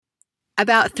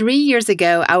About 3 years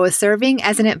ago, I was serving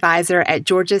as an advisor at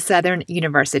Georgia Southern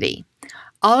University.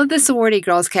 All of the sorority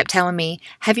girls kept telling me,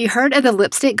 "Have you heard of the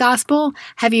lipstick gospel?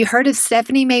 Have you heard of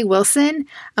Stephanie Mae Wilson?"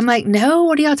 I'm like, "No,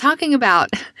 what are y'all talking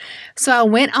about?" So I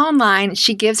went online.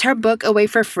 She gives her book away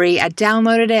for free. I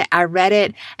downloaded it, I read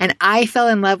it, and I fell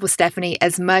in love with Stephanie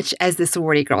as much as the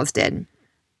sorority girls did.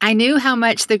 I knew how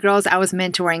much the girls I was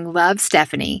mentoring loved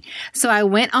Stephanie, so I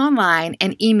went online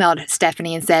and emailed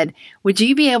Stephanie and said, "Would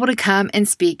you be able to come and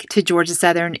speak to Georgia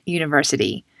Southern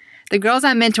University?" The girls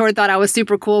I mentored thought I was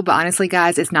super cool, but honestly,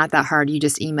 guys, it's not that hard. You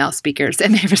just email speakers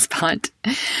and they respond.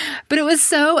 But it was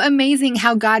so amazing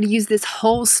how God used this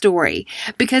whole story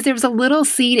because there was a little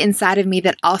seed inside of me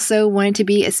that also wanted to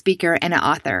be a speaker and an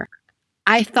author.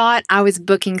 I thought I was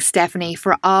booking Stephanie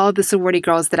for all the sorority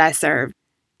girls that I served.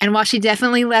 And while she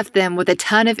definitely left them with a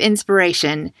ton of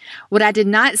inspiration, what I did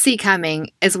not see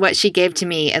coming is what she gave to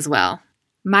me as well.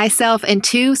 Myself and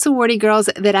 2 sorority girls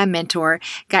that I mentor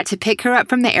got to pick her up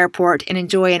from the airport and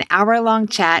enjoy an hour-long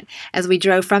chat as we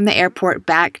drove from the airport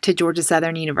back to Georgia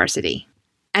Southern University.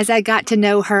 As I got to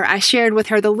know her, I shared with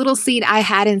her the little seed I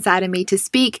had inside of me to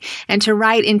speak and to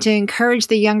write and to encourage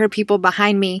the younger people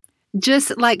behind me,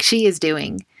 just like she is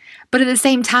doing. But at the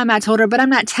same time, I told her, "But I'm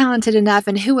not talented enough,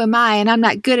 and who am I, and I'm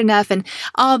not good enough, and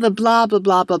all the blah, blah,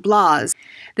 blah, blah, blahs."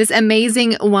 This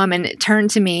amazing woman turned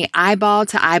to me eyeball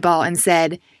to eyeball and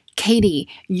said, "Katie,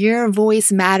 your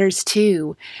voice matters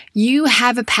too. You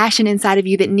have a passion inside of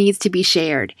you that needs to be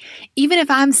shared. Even if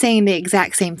I'm saying the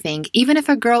exact same thing, even if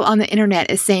a girl on the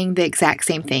internet is saying the exact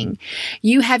same thing,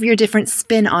 you have your different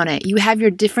spin on it. You have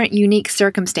your different unique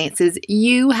circumstances.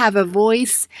 You have a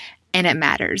voice, and it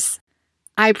matters."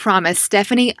 I promise,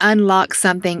 Stephanie unlocked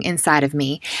something inside of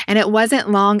me, and it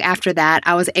wasn't long after that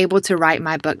I was able to write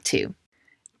my book too.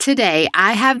 Today,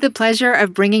 I have the pleasure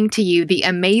of bringing to you the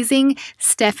amazing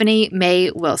Stephanie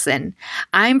Mae Wilson.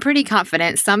 I'm pretty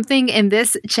confident something in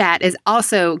this chat is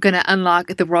also going to unlock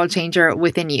the world changer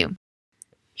within you.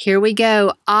 Here we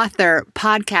go. Author,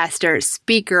 podcaster,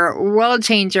 speaker, world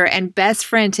changer, and best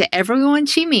friend to everyone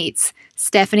she meets,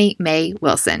 Stephanie Mae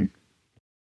Wilson.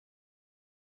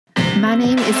 My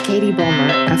name is Katie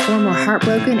Bulmer, a former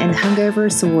heartbroken and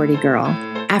hungover sorority girl.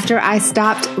 After I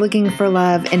stopped looking for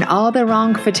love in all the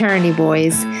wrong fraternity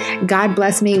boys, God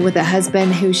blessed me with a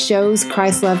husband who shows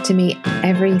Christ's love to me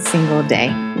every single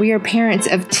day. We are parents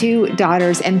of 2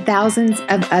 daughters and thousands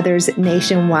of others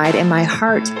nationwide, and my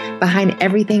heart behind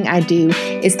everything I do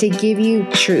is to give you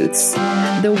truths.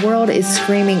 The world is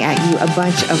screaming at you a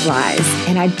bunch of lies,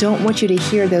 and I don't want you to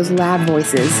hear those loud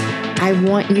voices. I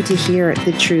want you to hear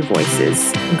the true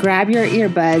voices. Grab your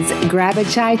earbuds, grab a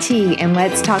chai tea, and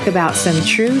let's talk about some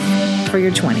truth for your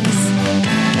 20s.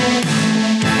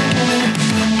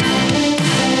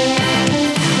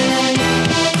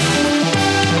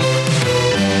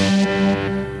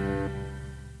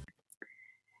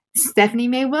 Stephanie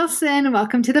Mae Wilson,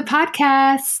 welcome to the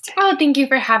podcast. Oh, thank you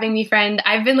for having me, friend.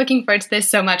 I've been looking forward to this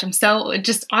so much. I'm so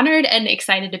just honored and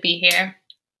excited to be here.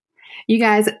 You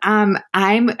guys, I'm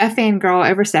a fangirl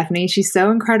over Stephanie. She's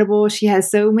so incredible. She has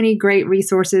so many great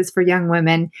resources for young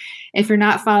women. If you're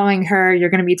not following her,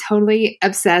 you're going to be totally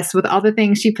obsessed with all the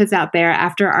things she puts out there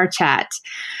after our chat.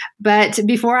 But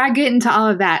before I get into all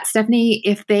of that, Stephanie,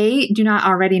 if they do not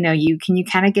already know you, can you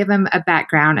kind of give them a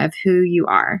background of who you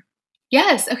are?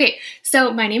 Yes. Okay.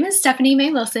 So my name is Stephanie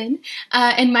Mae Wilson,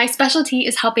 and my specialty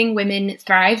is helping women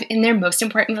thrive in their most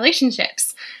important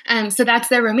relationships. So that's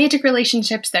their romantic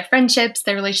relationships, their friendships,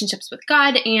 their relationships with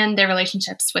God, and their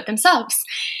relationships with themselves.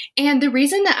 And the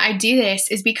reason that I do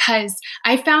this is because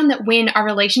I found that when our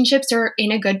relationships are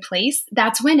in a good place,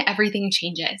 that's when everything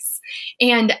changes.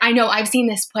 And I know I've seen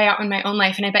this play out in my own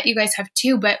life, and I bet you guys have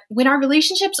too, but when our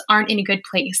relationships aren't in a good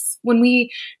place, when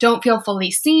we don't feel fully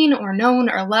seen or known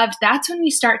or loved, that's when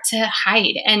we start to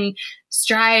hide and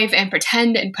strive and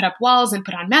pretend and put up walls and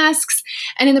put on masks.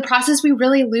 And in the process, we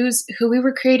really lose who we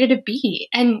were created to be.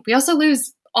 And we also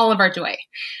lose all of our joy.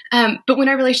 But when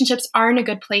our relationships are in a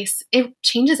good place, it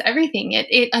changes everything.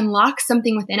 It unlocks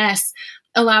something within us,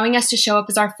 allowing us to show up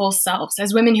as our full selves,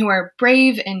 as women who are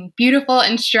brave and beautiful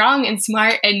and strong and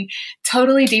smart and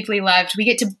totally deeply loved. We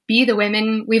get to be the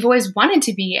women we've always wanted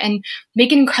to be and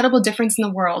make an incredible difference in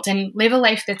the world and live a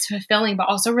life that's fulfilling, but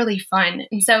also really fun.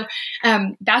 And so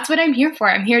that's what I'm here for.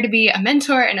 I'm here to be a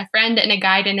mentor and a friend and a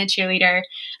guide and a cheerleader,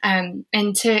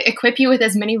 and to equip you with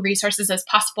as many resources as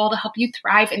possible to help you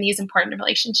thrive in these important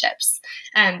relationships.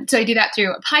 So I do that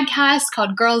through a podcast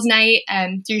called Girls Night,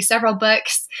 through several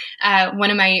books. One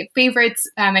of my favorites,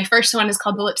 my first one is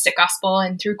called The Lipstick Gospel,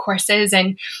 and through courses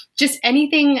and just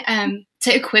anything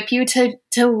to equip you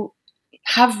to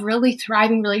have really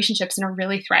thriving relationships and a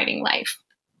really thriving life.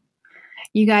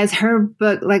 You guys, her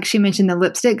book, like she mentioned, The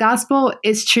Lipstick Gospel,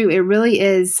 it's true. It really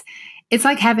is. It's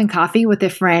like having coffee with a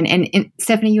friend. And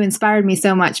Stephanie, you inspired me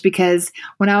so much because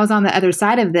when I was on the other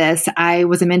side of this, I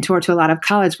was a mentor to a lot of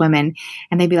college women,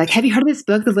 and they'd be like, have you heard of this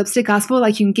book, The Lipstick Gospel?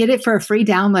 Like, you can get it for a free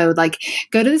download. Like,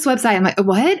 go to this website. I'm like,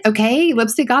 what? Okay.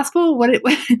 Lipstick Gospel. What?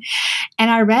 And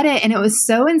I read it, and it was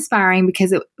so inspiring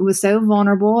because it was so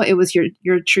vulnerable. It was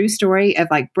your true story of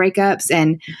like breakups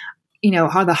and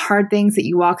how the hard things that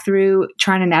you walk through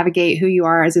trying to navigate who you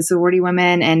are as a sorority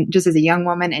woman and just as a young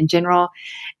woman in general.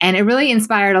 And it really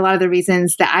inspired a lot of the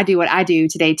reasons that I do what I do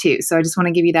today too. So I just want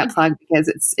to give you that plug because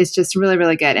it's just really,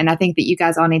 really good. And I think that you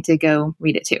guys all need to go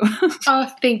read it too.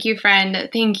 Oh, thank you, friend.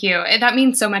 Thank you. That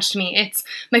means so much to me. It's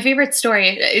my favorite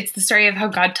story. It's the story of how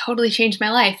God totally changed my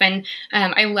life. And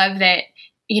I love that,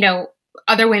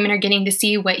 other women are getting to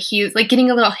see what he's like, getting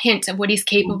a little hint of what he's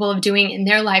capable of doing in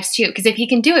their lives too. Because if he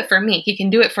can do it for me, he can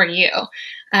do it for you.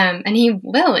 And he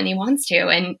will, and he wants to.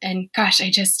 And gosh,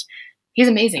 he's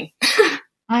amazing.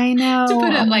 I know. To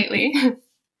put it lightly.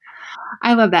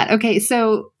 I love that. Okay.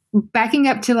 So backing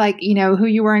up to who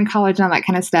you were in college and all that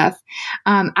kind of stuff.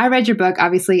 I read your book,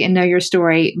 obviously, and know your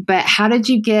story, but how did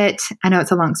you I know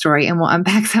it's a long story and we'll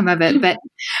unpack some of it, but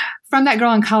from that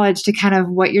girl in college to kind of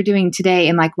what you're doing today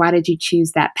and why did you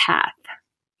choose that path?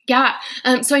 Yeah.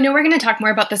 So I know we're going to talk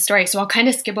more about this story, so I'll kind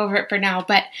of skip over it for now,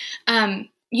 but,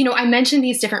 I mentioned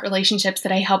these different relationships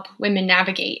that I help women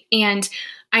navigate, and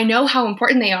I know how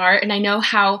important they are, and I know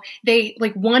how they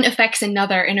one affects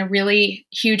another in a really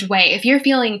huge way. If you're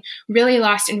feeling really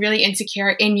lost and really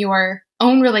insecure in your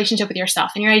own relationship with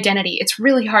yourself and your identity, it's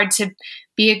really hard to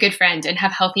be a good friend and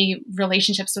have healthy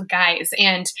relationships with guys,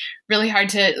 and really hard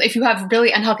to, if you have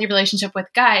really unhealthy relationships with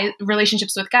guys,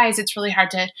 it's really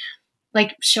hard to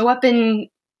show up and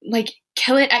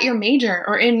kill it at your major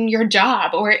or in your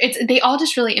job, or they all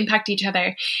just really impact each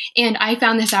other. And I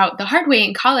found this out the hard way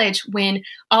in college when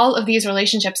all of these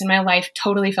relationships in my life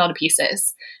totally fell to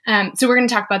pieces. So we're going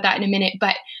to talk about that in a minute.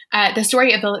 But the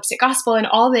story of the Lipstick Gospel and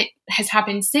all that has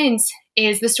happened since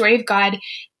is the story of God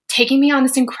taking me on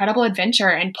this incredible adventure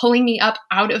and pulling me up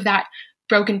out of that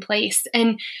broken place.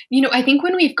 And, I think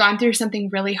when we've gone through something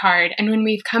really hard and when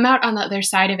we've come out on the other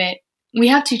side of it, we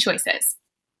have two choices.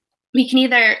 We can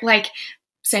either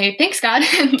say, thanks, God,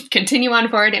 and continue on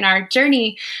forward in our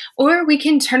journey, or we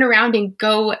can turn around and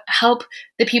go help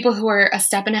the people who are a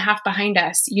step and a half behind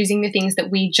us using the things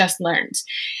that we just learned.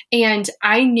 And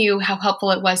I knew how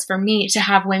helpful it was for me to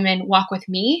have women walk with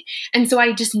me. And so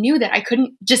I just knew that I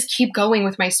couldn't just keep going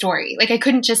with my story. I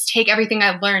couldn't just take everything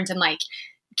I've learned and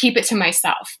keep it to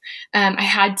myself. I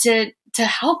had to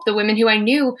help the women who I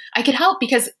knew I could help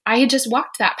because I had just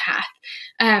walked that path.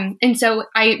 And so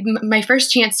my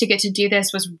first chance to get to do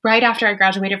this was right after I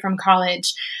graduated from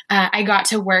college. I got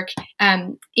to work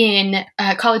in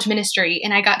college ministry,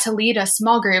 and I got to lead a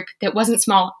small group that wasn't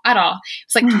small at all.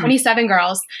 It was 27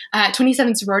 girls,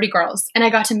 27 sorority girls, and I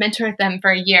got to mentor them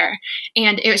for a year.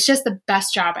 And it was just the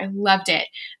best job. I loved it.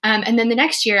 And then the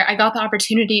next year, I got the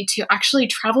opportunity to actually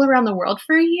travel around the world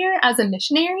for a year as a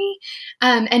missionary.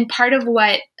 And part of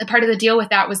the deal with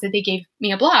that was that they gave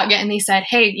me a blog, and they said,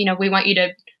 hey, we want you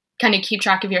to kind of keep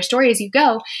track of your story as you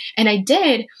go. And I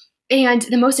did. And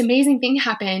the most amazing thing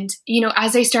happened,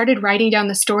 as I started writing down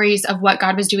the stories of what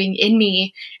God was doing in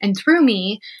me and through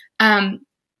me, my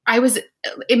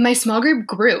small group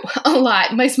grew a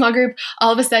lot. My small group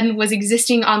all of a sudden was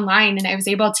existing online, and I was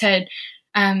able to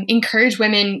encourage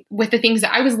women with the things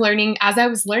that I was learning as I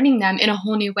was learning them in a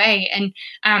whole new way. And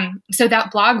so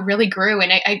that blog really grew,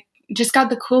 and I just got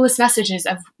the coolest messages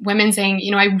of women saying,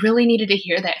 I really needed to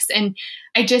hear this. And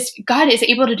God is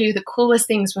able to do the coolest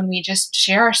things when we just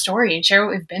share our story and share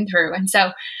what we've been through. And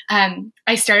so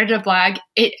I started a blog.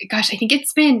 I think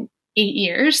it's been 8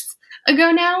 years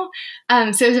ago now.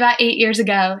 So it was about 8 years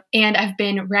ago, and I've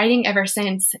been writing ever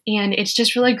since, and it's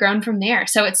just really grown from there.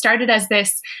 So it started as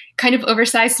this kind of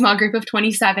oversized small group of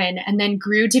 27 and then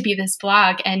grew to be this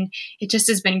blog, and it just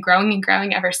has been growing and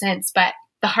growing ever since. But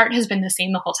the heart has been the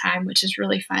same the whole time, which is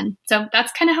really fun. So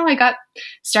that's kind of how I got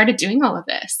started doing all of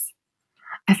this.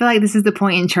 I feel like this is the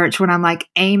point in church when I'm like,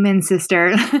 amen,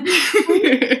 sister.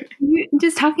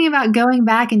 Just talking about going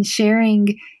back and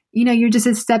sharing, you're just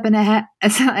a step and a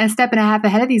half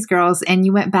ahead of these girls. And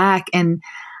you went back, and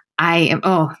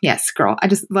oh yes, girl. I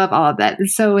just love all of that.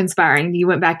 It's so inspiring. You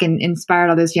went back and inspired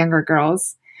all those younger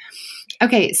girls.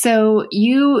 Okay. So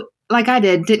you, like I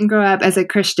didn't grow up as a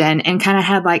Christian and kind of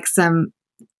had some,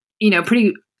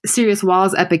 pretty serious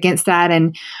walls up against that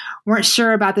and weren't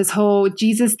sure about this whole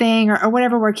Jesus thing or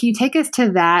whatever. Can you take us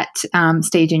to that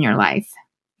stage in your life?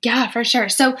 Yeah, for sure.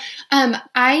 So, on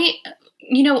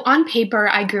paper,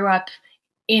 I grew up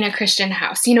in a Christian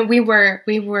house. We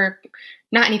were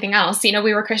not anything else.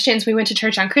 We were Christians. We went to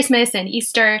church on Christmas and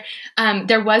Easter.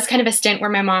 There was kind of a stint where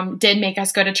my mom did make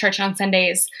us go to church on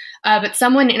Sundays, but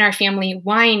someone in our family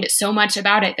whined so much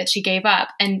about it that she gave up.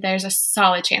 And there's a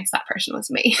solid chance that person was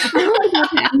me.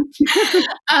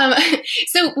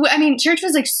 Church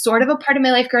was like sort of a part of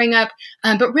my life growing up,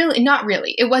 but really not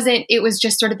really. It wasn't. It was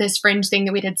just sort of this fringe thing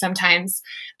that we did sometimes.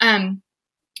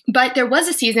 But there was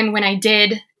a season when I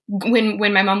did. When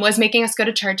my mom was making us go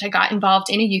to church, I got involved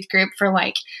in a youth group for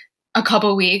like a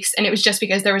couple weeks, and it was just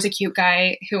because there was a cute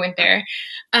guy who went there.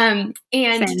 Right.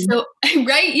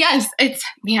 Yes, it's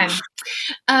man.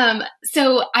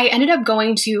 So I ended up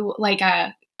going to like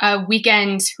a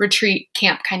weekend retreat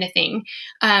camp kind of thing,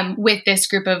 with this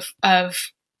group of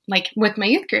like with my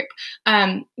youth group,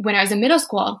 when I was in middle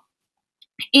school.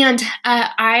 And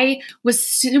I was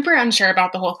super unsure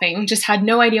about the whole thing, just had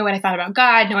no idea what I thought about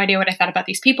God, no idea what I thought about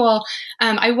these people.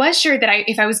 I was sure that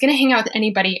if I was going to hang out with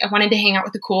anybody, I wanted to hang out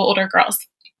with the cool older girls.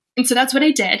 And so that's what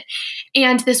I did.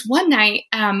 And this one night,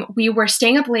 we were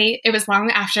staying up late. It was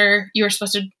long after you were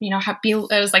supposed to,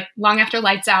 it was like long after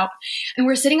lights out. And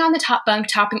we're sitting on the top bunk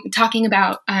talking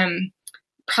about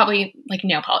probably like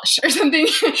nail polish or something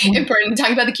important,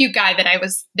 talking about the cute guy that I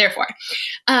was there for.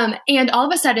 And all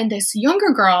of a sudden, this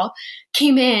younger girl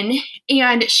came in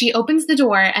and she opens the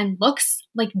door and looks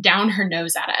like down her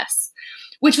nose at us,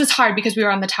 which was hard because we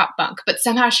were on the top bunk, but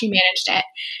somehow she managed it.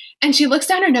 And she looks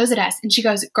down her nose at us and she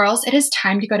goes, "Girls, it is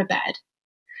time to go to bed."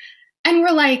 And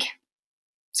we're like,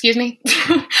 "Excuse me,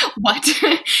 what?"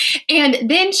 And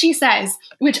then she says,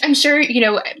 which I'm sure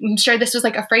this was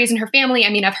like a phrase in her family. I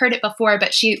mean, I've heard it before,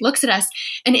 but she looks at us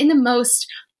and in the most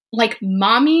like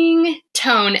momming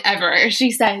tone ever, she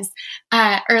says,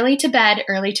 "Early to bed,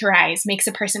 early to rise makes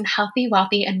a person healthy,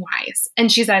 wealthy, and wise."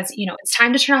 And she says, "It's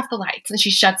time to turn off the lights." And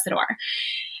she shuts the door.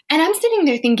 And I'm sitting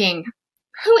there thinking,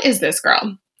 who is this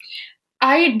girl?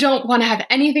 I don't want to have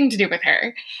anything to do with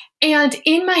her. And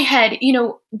in my head,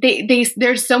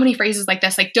 there's so many phrases like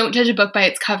this, like don't judge a book by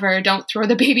its cover, don't throw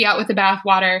the baby out with the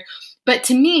bathwater. But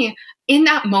to me, in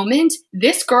that moment,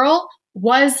 this girl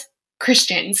was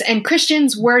Christians and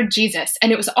Christians were Jesus,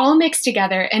 and it was all mixed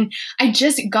together. And I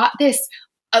just got this,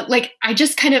 I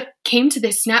just kind of came to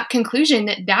this snap conclusion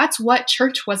that that's what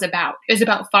church was about. It was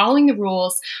about following the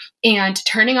rules and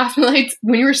turning off the lights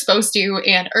when you were supposed to,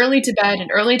 and early to bed and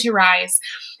early to rise.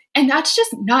 And that's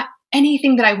just not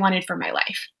anything that I wanted for my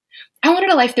life. I wanted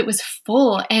a life that was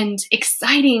full and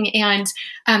exciting and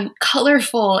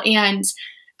colorful and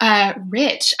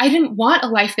rich. I didn't want a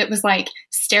life that was like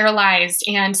sterilized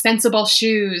and sensible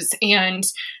shoes and,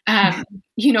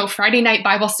 Friday night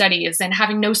Bible studies and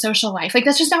having no social life. Like,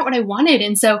 that's just not what I wanted.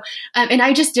 And so, and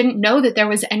I just didn't know that there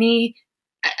was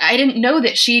I didn't know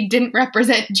that she didn't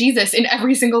represent Jesus in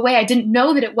every single way. I didn't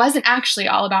know that it wasn't actually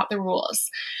all about the rules.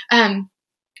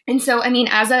 And so,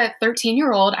 as a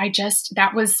 13-year-old,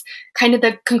 that was kind of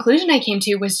the conclusion I came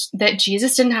to, was that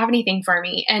Jesus didn't have anything for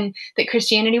me, and that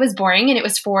Christianity was boring and it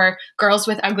was for girls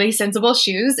with ugly, sensible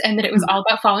shoes, and that it was all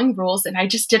about following rules. And I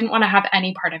just didn't want to have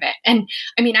any part of it. And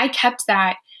I kept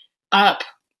that up,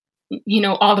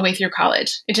 all the way through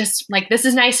college. It just like, this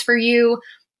is nice for you.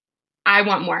 I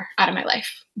want more out of my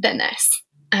life than this.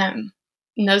 And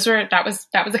that was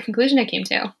the conclusion I came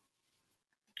to.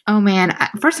 Oh man.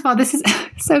 First of all, this is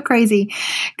so crazy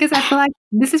because I feel like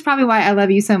this is probably why I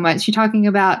love you so much. You're talking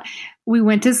about, we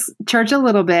went to church a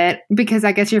little bit because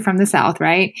I guess you're from the South,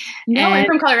 right? No, I'm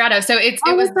from Colorado. So it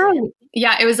was, right.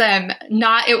 Yeah, it was,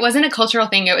 it wasn't a cultural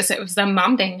thing. It was a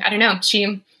mom thing. I don't know. She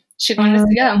wanted us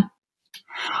to go.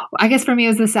 I guess for me, it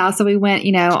was the South. So we went,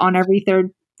 on every third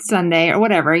Sunday or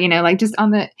whatever, just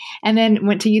on and then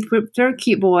went to youth group for a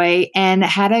cute boy and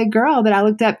had a girl that I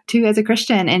looked up to as a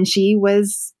Christian, and she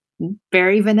was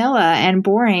very vanilla and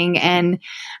boring. And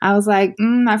I was like,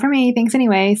 not for me, thanks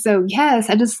anyway. So yes,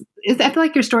 I feel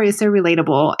like your story is so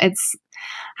relatable. I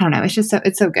don't know.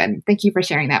 It's so good. Thank you for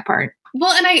sharing that part.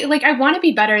 Well, and I want to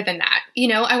be better than that.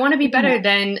 I want to be better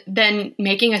than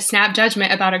making a snap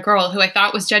judgment about a girl who I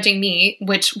thought was judging me,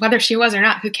 which whether she was or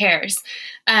not, who cares?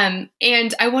 And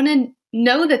I want to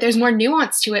know that there's more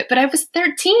nuance to it, but I was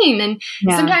 13 and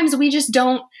sometimes we just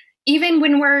don't, even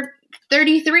when we're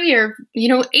 33 or,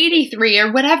 83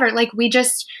 or whatever, like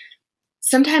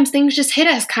sometimes things just hit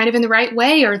us kind of in the right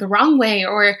way or the wrong way,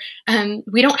 or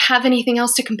we don't have anything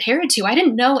else to compare it to. I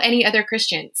didn't know any other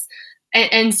Christians.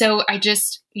 And so I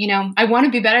just, I want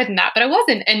to be better than that, but I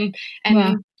wasn't.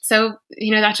 So,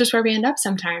 that's just where we end up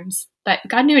sometimes. But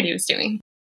God knew what he was doing.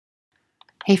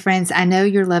 Hey friends, I know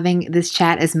you're loving this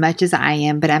chat as much as I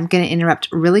am, but I'm going to interrupt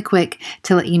really quick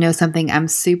to let you know something I'm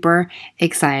super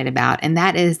excited about. And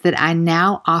that is that I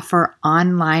now offer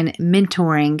online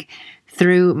mentoring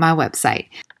through my website.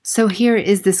 So here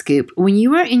is the scoop. When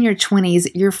you are in your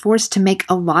 20s, you're forced to make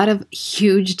a lot of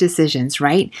huge decisions,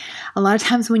 right? A lot of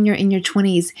times when you're in your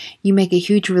 20s, you make a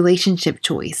huge relationship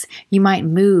choice. You might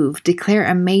move, declare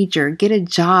a major, get a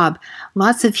job,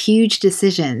 lots of huge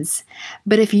decisions.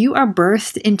 But if you are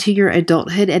birthed into your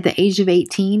adulthood at the age of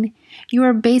 18, you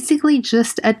are basically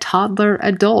just a toddler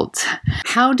adult.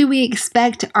 How do we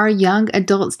expect our young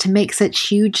adults to make such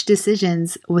huge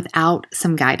decisions without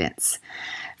some guidance?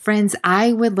 Friends,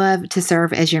 I would love to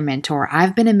serve as your mentor.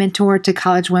 I've been a mentor to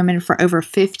college women for over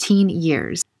 15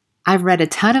 years. I've read a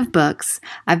ton of books.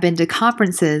 I've been to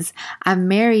conferences. I'm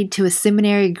married to a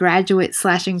seminary graduate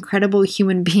 / incredible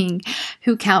human being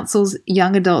who counsels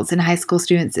young adults and high school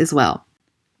students as well.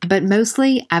 But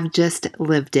mostly, I've just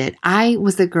lived it. I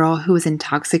was the girl who was in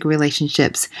toxic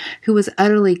relationships, who was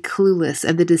utterly clueless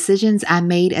of the decisions I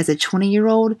made as a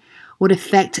 20-year-old would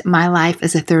affect my life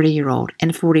as a 30-year-old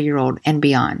and 40-year-old and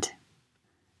beyond.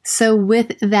 So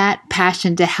with that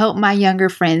passion to help my younger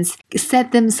friends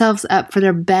set themselves up for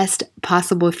their best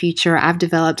possible future, I've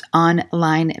developed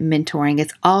online mentoring.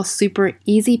 It's all super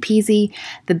easy peasy.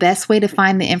 The best way to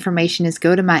find the information is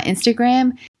go to my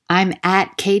Instagram. I'm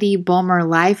at Katie Bulmer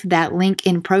Life. That link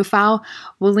in profile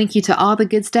will link you to all the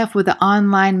good stuff with the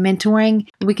online mentoring.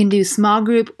 We can do small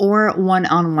group or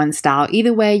one-on-one style.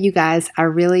 Either way, you guys, I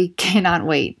really cannot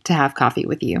wait to have coffee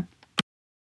with you.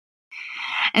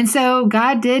 And so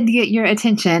God did get your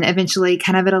attention eventually,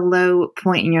 kind of at a low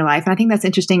point in your life. And I think that's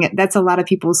interesting. That's a lot of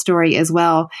people's story as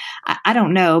well. I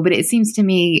don't know, but it seems to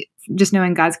me, just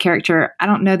knowing God's character, I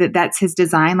don't know that that's his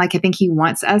design. Like, I think he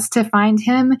wants us to find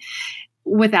him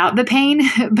without the pain,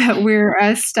 but we're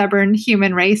a stubborn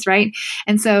human race, right?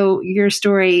 And so your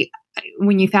story,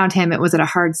 when you found him, it was at a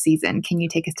hard season. Can you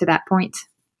take us to that point?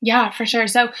 Yeah, for sure.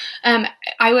 So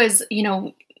I was,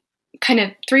 kind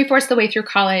of 3/4 the way through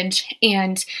college.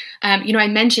 And, I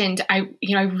mentioned, I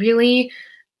really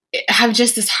have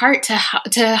just this heart to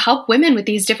help women with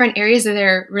these different areas of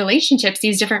their relationships,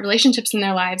 these different relationships in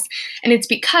their lives. And it's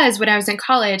because when I was in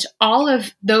college, all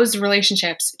of those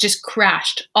relationships just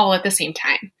crashed all at the same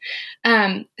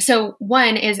time. So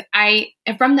one is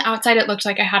from the outside, it looked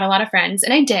like I had a lot of friends,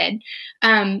 and I did.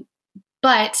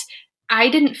 But I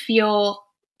didn't feel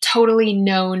totally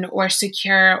known or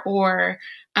secure or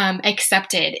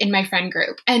accepted in my friend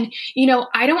group. And,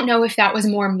 I don't know if that was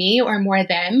more me or more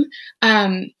them.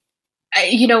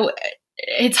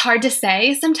 It's hard to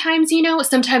say sometimes,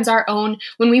 sometimes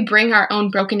when we bring our own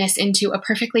brokenness into a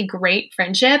perfectly great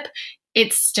friendship,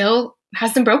 it still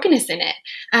has some brokenness in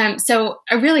it. So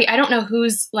I don't know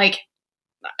who's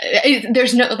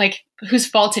there's no whose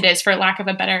fault it is, for lack of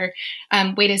a better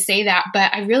way to say that.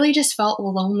 But I really just felt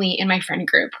lonely in my friend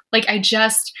group. Like, I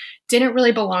just didn't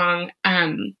really belong,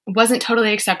 wasn't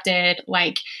totally accepted.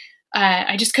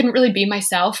 I just couldn't really be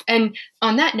myself. And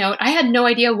on that note, I had no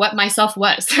idea what myself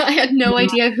was. I had no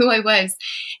idea who I was.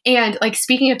 And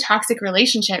speaking of toxic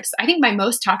relationships, I think my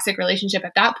most toxic relationship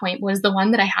at that point was the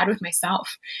one that I had with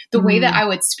myself. The way that I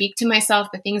would speak to myself,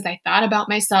 the things I thought about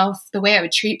myself, the way I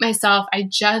would treat myself, I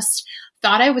just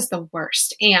thought I was the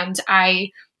worst. And I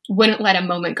wouldn't let a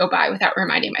moment go by without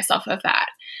reminding myself of that.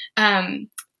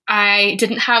 I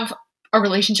didn't have a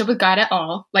relationship with God at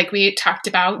all. Like we talked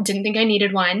about, didn't think I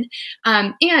needed one.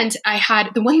 And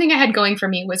the one thing I had going for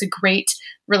me was a great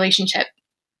relationship.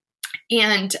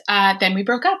 And then we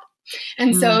broke up.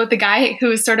 And so the guy who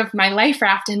was sort of my life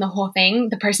raft in the whole thing,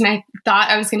 the person I thought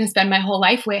I was going to spend my whole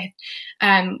life with,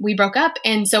 we broke up.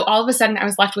 And so all of a sudden I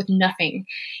was left with nothing.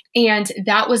 And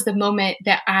that was the moment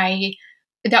that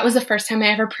was the first time I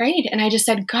ever prayed. And I just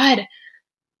said, God,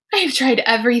 I've tried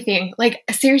everything.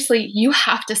 Seriously, you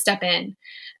have to step in.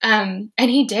 And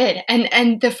he did.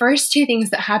 And the first two things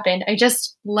that happened, I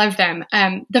just love them.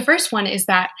 The first one is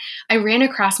that I ran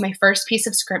across my first piece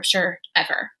of scripture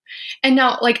ever. And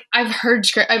now, I've heard,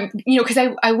 because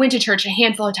I went to church a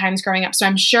handful of times growing up, so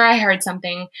I'm sure I heard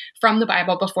something from the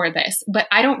Bible before this, but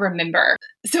I don't remember.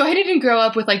 So I didn't grow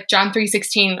up with John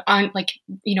 3:16 on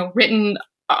written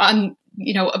on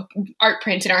art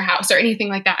print in our house or anything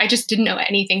like that. I just didn't know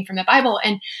anything from the Bible.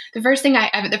 And the first time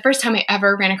I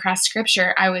ever ran across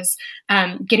scripture, I was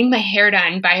getting my hair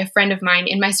done by a friend of mine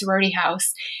in my sorority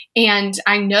house. And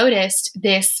I noticed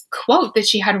this quote that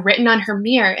she had written on her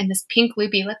mirror in this pink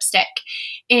loopy lipstick.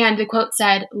 And the quote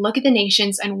said, "Look at the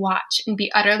nations and watch and be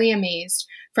utterly amazed.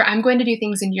 for I'm going to do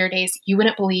things in your days you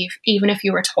wouldn't believe, even if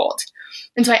you were told.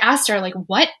 And so I asked her, like,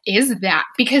 what is that?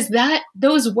 Because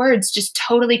those words just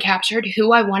totally captured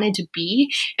who I wanted to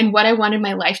be and what I wanted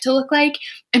my life to look like.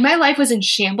 And my life was in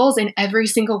shambles in every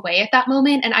single way at that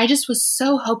moment. And I just was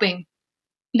so hoping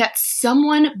that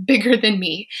someone bigger than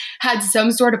me had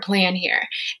some sort of plan here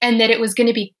and that it was going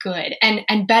to be good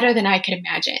and better than I could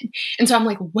imagine. And so I'm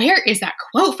like, where is that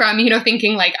quote from?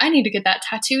 Thinking like, I need to get that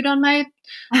tattooed on my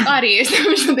body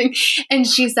or something. And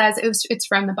she says it's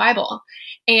from the Bible.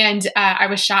 And I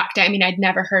was shocked. I mean, I'd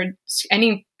never heard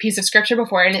any piece of scripture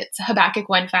before, and it's Habakkuk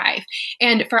 1:5.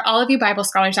 And for all of you Bible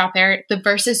scholars out there, the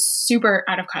verse is super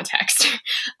out of context.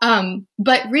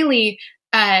 But really,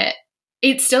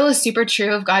 it's still is super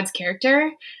true of God's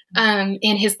character and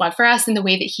his love for us and the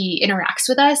way that he interacts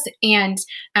with us. And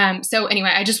so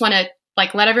anyway, I just want to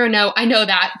let everyone know I know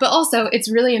that, but also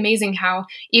it's really amazing how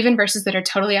even verses that are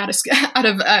totally out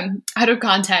of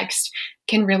context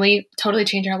can really totally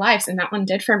change our lives. And that one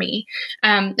did for me.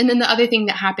 And then the other thing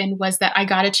that happened was that I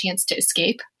got a chance to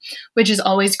escape, which is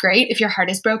always great. If your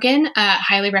heart is broken,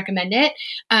 highly recommend it.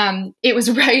 It was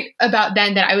right about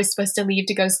then that I was supposed to leave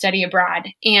to go study abroad.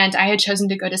 And I had chosen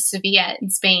to go to Sevilla in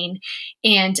Spain.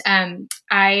 And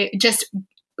I just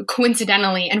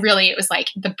coincidentally, and really it was like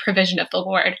the provision of the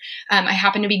Lord, I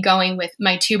happened to be going with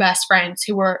my two best friends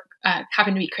who were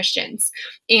happened to be Christians.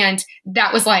 And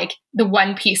that was like the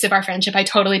one piece of our friendship I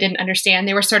totally didn't understand.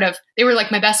 They were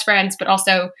like my best friends, but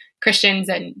also Christians.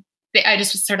 And I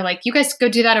just was sort of like, you guys go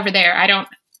do that over there. I don't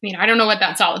know what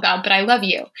that's all about, but I love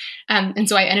you. And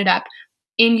so I ended up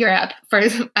in Europe for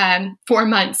 4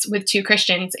 months with two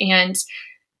Christians, and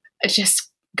it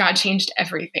just, God changed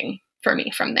everything for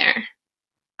me from there.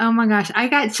 Oh my gosh, I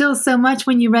got chills so much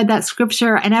when you read that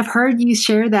scripture, and I've heard you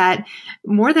share that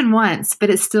more than once, but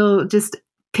it's still just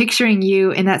picturing you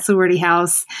in that sorority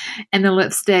house and the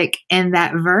lipstick and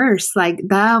that verse.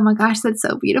 Oh my gosh, that's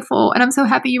so beautiful. And I'm so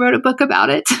happy you wrote a book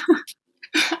about it.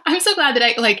 I'm so glad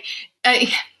that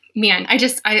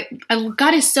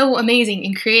God is so amazing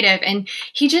and creative. And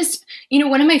he just,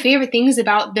 one of my favorite things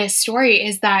about this story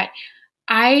is that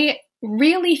I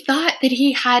really thought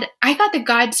that I thought that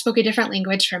God spoke a different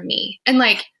language from me. And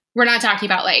we're not talking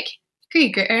about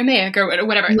Greek or Aramaic or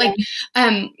whatever,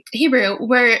 Yeah. Hebrew,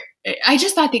 where I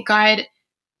just thought that God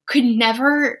could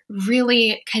never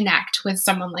really connect with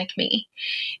someone like me.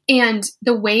 And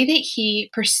the way that he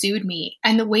pursued me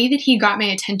and the way that he got my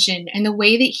attention and the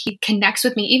way that he connects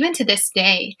with me, even to this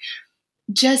day,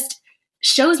 just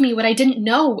shows me what I didn't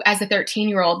know as a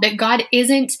 13-year-old, that God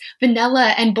isn't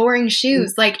vanilla and boring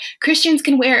shoes. Christians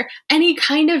can wear any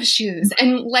kind of shoes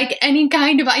and any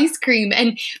kind of ice cream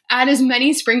and add as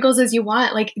many sprinkles as you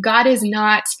want. God is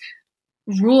not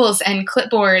rules and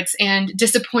clipboards and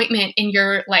disappointment in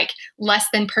your less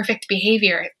than perfect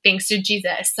behavior, thanks to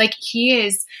Jesus. He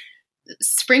is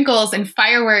sprinkles and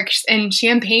fireworks and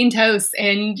champagne toast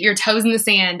and your toes in the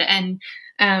sand and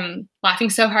laughing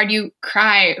so hard you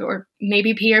cry or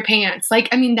maybe pee your pants.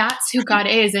 That's who God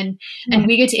is. And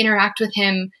we get to interact with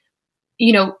him.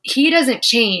 He doesn't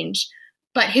change,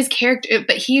 but his character,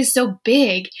 but he is so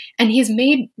big and he's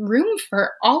made room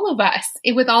for all of us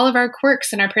with all of our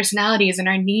quirks and our personalities and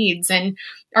our needs and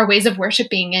our ways of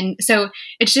worshiping. And so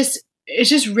it's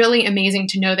just really amazing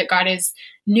to know that God is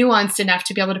nuanced enough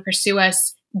to be able to pursue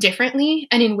us differently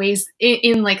and in ways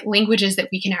in languages that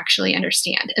we can actually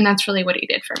understand. And that's really what he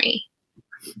did for me.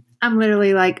 I'm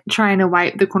literally trying to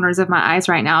wipe the corners of my eyes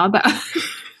right now. That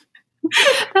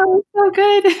was so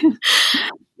good.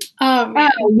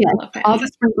 Yes. All the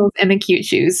sprinkles and the cute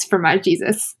shoes for my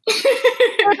Jesus.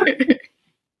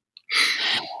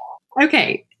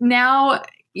 Okay. Now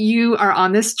you are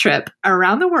on this trip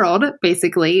around the world,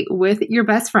 basically, with your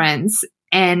best friends,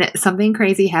 and something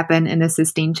crazy happened in the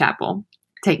Sistine Chapel.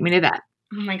 Take me to that.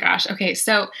 Oh my gosh. Okay.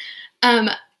 So,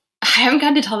 I haven't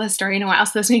gotten to tell this story in a while,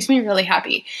 so this makes me really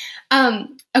happy.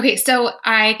 Okay. So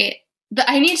I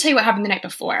need to tell you what happened the night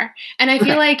before. And I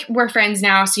feel like we're friends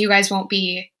now, so you guys won't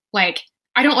be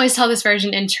I don't always tell this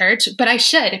version in church, but I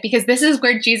should, because this is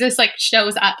where Jesus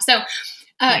shows up. So,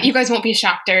 you guys won't be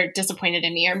shocked or disappointed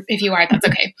in me, or if you are, that's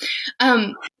okay.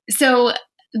 So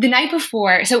the night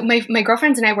before, so my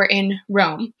girlfriends and I were in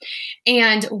Rome,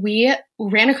 and we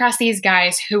ran across these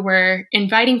guys who were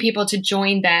inviting people to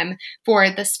join them for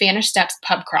the Spanish Steps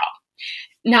pub crawl.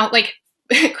 Now,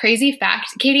 crazy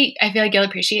fact, Katie, I feel like you'll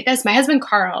appreciate this. My husband,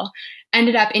 Carl,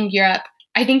 ended up in Europe.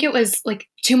 I think it was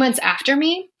 2 months after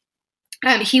me.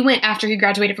 He went after he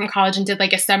graduated from college and did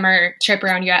a summer trip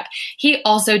around Europe. He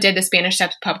also did the Spanish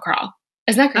Steps pub crawl.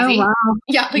 Isn't that Oh, crazy? wow.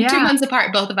 Yeah, like 2 months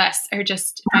apart, both of us are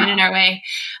just finding our way.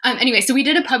 Anyway, so we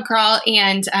did a pub crawl,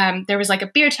 and there was like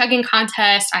a beer chugging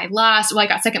contest. I lost. Well, I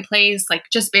got second place, like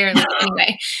just barely.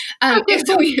 Anyway, and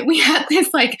so we had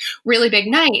this like really big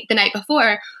night the night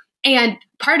before. And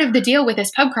part of the deal with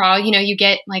this pub crawl, you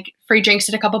get like free drinks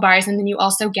at a couple bars, and then you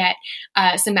also get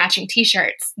some matching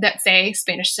T-shirts that say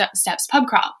Spanish Steps Pub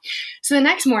Crawl. So the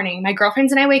next morning, my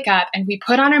girlfriends and I wake up, and we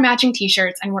put on our matching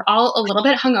T-shirts, and we're all a little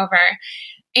bit hungover,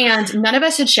 and none of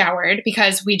us had showered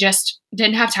because we just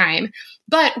didn't have time.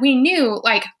 But we knew,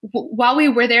 like, while we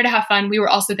were there to have fun, we were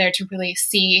also there to really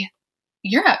see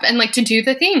Europe and like to do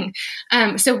the thing.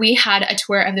 So we had a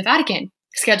tour of the Vatican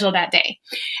scheduled that day,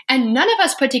 and none of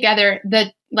us put together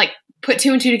put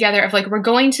two and two together of like, we're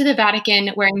going to the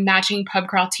Vatican wearing matching pub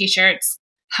crawl T-shirts,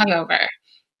 hungover.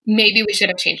 Maybe we should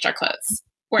have changed our clothes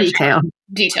or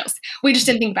details. We just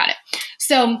didn't think about it.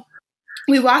 So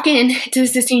we walk in to the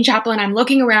Sistine Chapel, and I'm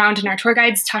looking around, and our tour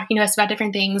guide's talking to us about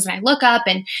different things. And I look up,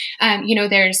 and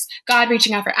there's God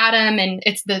reaching out for Adam, and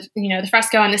it's the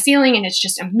fresco on the ceiling, and it's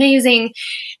just amazing.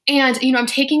 And I'm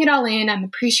taking it all in, I'm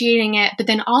appreciating it. But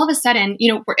then all of a sudden,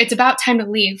 it's about time to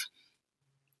leave,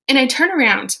 and I turn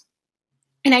around,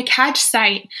 and I catch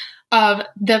sight of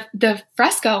the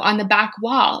fresco on the back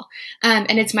wall, and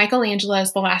it's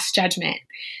Michelangelo's The Last Judgment.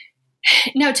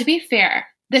 Now, to be fair,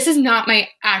 this is not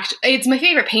it's my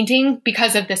favorite painting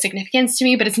because of the significance to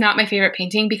me, but it's not my favorite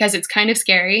painting because it's kind of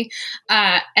scary.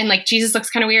 And like Jesus looks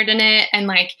kind of weird in it. And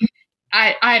like,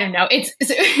 I don't know,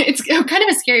 it's kind of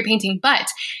a scary painting, but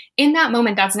in that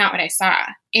moment, that's not what I saw.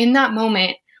 In that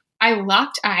moment, I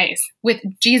locked eyes with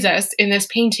Jesus in this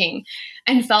painting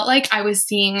and felt like I was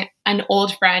seeing an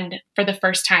old friend for the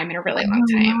first time in a really long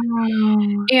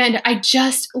time. And I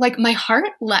just, like, my heart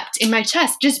leapt in my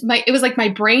chest. It was like my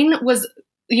brain was,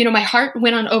 my heart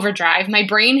went on overdrive. My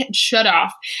brain had shut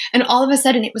off. And all of a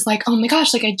sudden it was like, oh my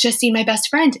gosh, like I just seen my best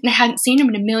friend, and I hadn't seen him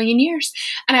in a million years.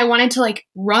 And I wanted to like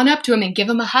run up to him and give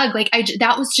him a hug. Like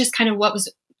that was just kind of what was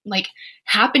like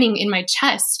happening in my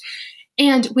chest.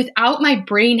 And without my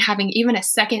brain having even a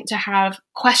second to have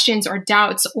questions or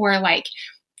doubts or like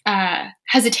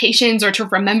hesitations or to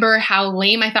remember how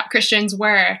lame I thought Christians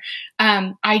were,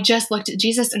 I just looked at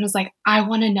Jesus and was like, I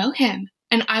want to know him,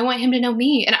 and I want him to know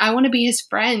me, and I want to be his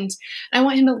friend, and I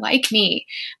want him to like me.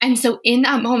 And so in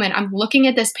that moment, I'm looking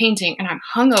at this painting, and I'm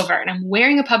hungover, and I'm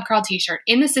wearing a pub crawl T-shirt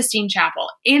in the Sistine Chapel,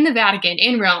 in the Vatican,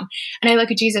 in Rome. And I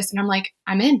look at Jesus, and I'm like,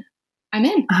 I'm in.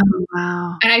 Oh,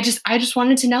 wow. And I just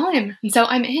wanted to know him. And so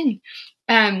I'm in.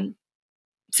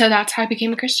 So that's how I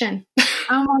became a Christian.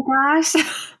 Oh my gosh.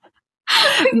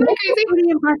 That's a pretty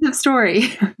impressive story.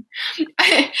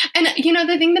 And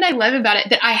the thing that I love about it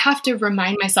that I have to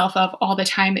remind myself of all the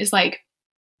time is like,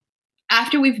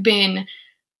 after we've been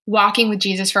walking with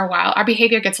Jesus for a while, our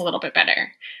behavior gets a little bit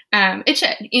better. It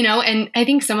should, and I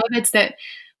think some of it's that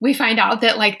we find out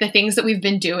that like the things that we've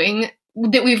been doing,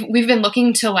 that we've been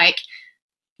looking to like,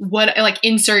 what, like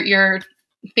insert your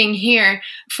thing here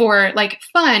for like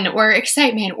fun or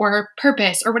excitement or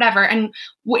purpose or whatever. And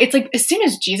it's like, as soon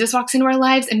as Jesus walks into our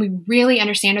lives and we really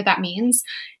understand what that means,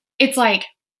 it's like,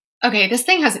 okay, this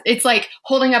thing it's like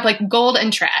holding up like gold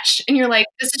and trash. And you're like,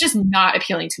 this is just not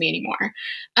appealing to me anymore.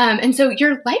 And so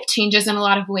your life changes in a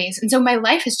lot of ways. And so my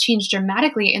life has changed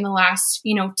dramatically in the last,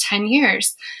 10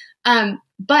 years.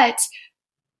 But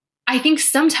I think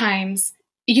sometimes,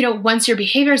 once your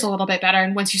behavior is a little bit better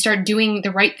and once you start doing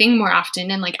the right thing more often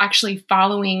and like actually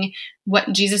following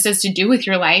what Jesus says to do with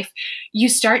your life, you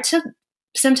start to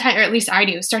sometimes, or at least I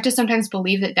do, start to sometimes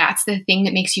believe that that's the thing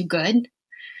that makes you good.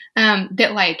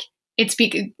 That like,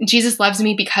 Jesus loves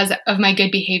me because of my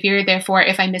good behavior. Therefore,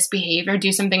 if I misbehave or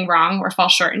do something wrong or fall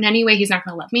short in any way, he's not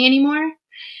going to love me anymore.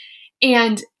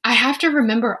 And I have to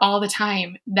remember all the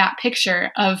time that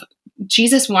picture of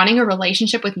Jesus wanting a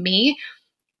relationship with me,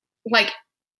 like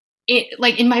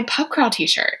in my pub crawl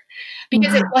T-shirt,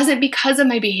 because it wasn't because of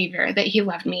my behavior that he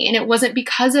loved me. And it wasn't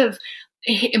because of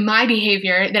my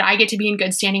behavior that I get to be in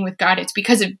good standing with God. It's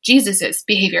because of Jesus's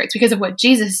behavior. It's because of what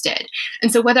Jesus did.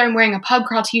 And so whether I'm wearing a pub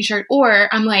crawl T-shirt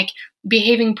or I'm like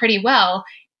behaving pretty well,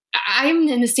 I'm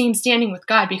in the same standing with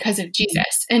God because of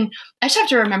Jesus. And I just have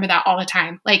to remember that all the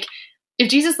time. Like if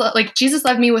Jesus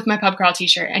loved me with my pub crawl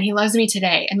T-shirt, and he loves me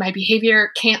today, and my behavior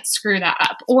can't screw that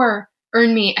up or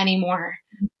earn me any more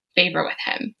favor with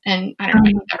him. And I don't know,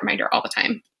 I need that reminder all the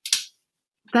time.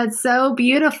 That's so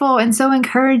beautiful and so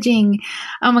encouraging.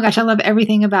 Oh my gosh, I love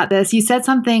everything about this. You said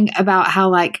something about how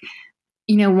like,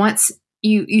 once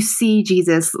you see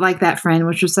Jesus like that friend,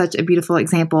 which was such a beautiful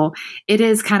example, it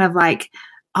is kind of like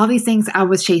all these things I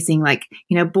was chasing, like,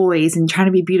 boys and trying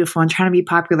to be beautiful and trying to be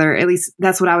popular. At least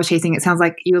that's what I was chasing. It sounds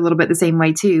like you a little bit the same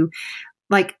way too.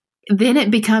 Like, then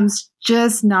it becomes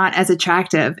just not as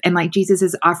attractive. And like, Jesus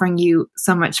is offering you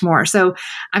so much more. So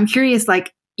I'm curious,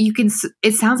 like,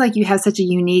 it sounds like you have such a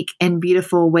unique and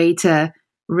beautiful way to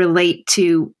relate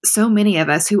to so many of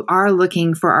us who are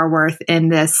looking for our worth in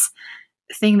this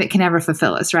thing that can never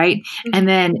fulfill us, right? Mm-hmm. And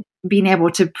then being able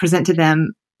to present to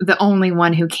them the only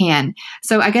one who can.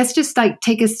 So I guess just like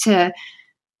take us to,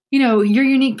 your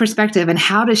unique perspective and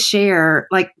how to share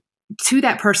like to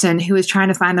that person who is trying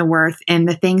to find the worth in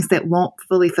the things that won't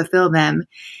fully fulfill them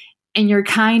in your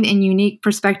kind and unique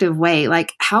perspective way.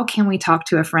 Like, how can we talk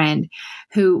to a friend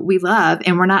who we love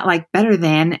and we're not like better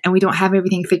than, and we don't have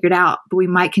everything figured out, but we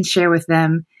might can share with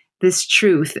them this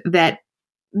truth that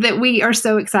we are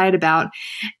so excited about.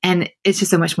 And it's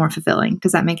just so much more fulfilling.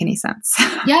 Does that make any sense?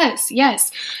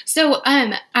 Yes. So,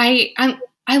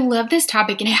 I love this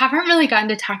topic, and I haven't really gotten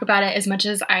to talk about it as much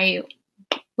as I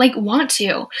want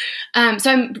to.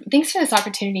 Thanks for this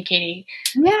opportunity, Katie.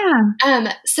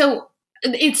 Yeah. So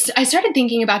I started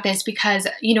thinking about this because,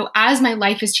 as my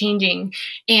life is changing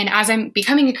and as I'm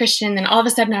becoming a Christian, then all of a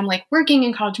sudden I'm like working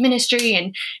in college ministry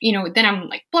and, then I'm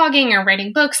like blogging or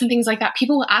writing books and things like that.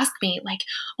 People will ask me like,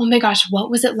 oh my gosh,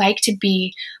 what was it like to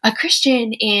be a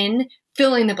Christian in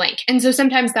fill in the blank? And so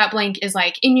sometimes that blank is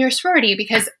like in your sorority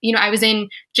because, I was in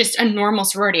just a normal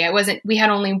sorority. We had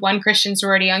only one Christian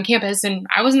sorority on campus and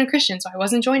I wasn't a Christian, so I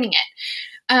wasn't joining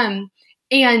it.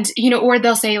 And, or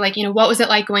they'll say like, what was it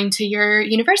like going to your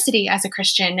university as a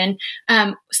Christian?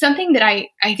 And something that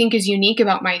I think is unique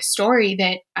about my story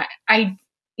that I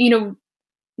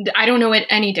don't know it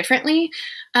any differently.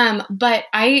 But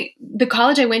the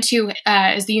college I went to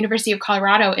is the University of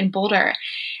Colorado in Boulder.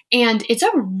 And it's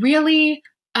a really,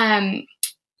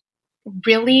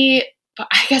 really,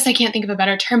 I guess I can't think of a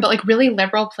better term, but like really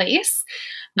liberal place.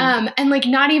 And like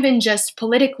not even just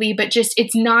politically, but just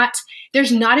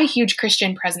there's not a huge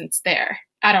Christian presence there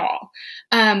at all.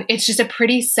 It's just a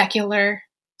pretty secular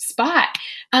spot.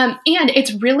 And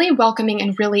it's really welcoming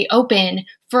and really open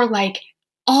for like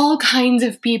all kinds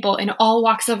of people in all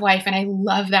walks of life. And I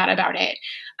love that about it.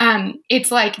 It's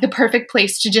like the perfect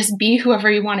place to just be whoever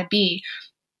you want to be.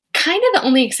 Kind of the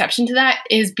only exception to that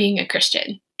is being a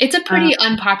Christian. It's a pretty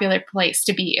unpopular place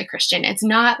to be a Christian. It's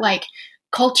not like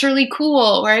culturally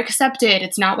cool or accepted.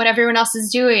 It's not what everyone else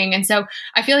is doing. And so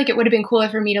I feel like it would have been cooler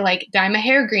for me to like dye my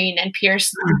hair green and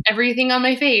pierce everything on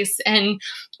my face and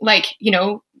like,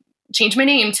 change my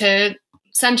name to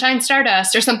Sunshine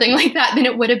Stardust or something like that than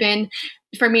it would have been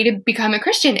for me to become a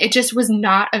Christian. It just was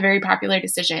not a very popular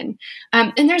decision.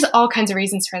 And there's all kinds of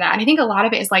reasons for that. And I think a lot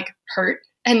of it is like hurt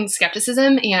and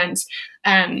skepticism and,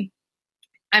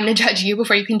 I'm going to judge you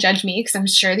before you can judge me because I'm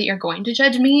sure that you're going to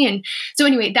judge me. And so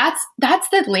anyway, that's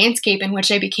the landscape in which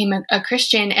I became a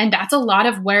Christian. And that's a lot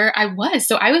of where I was.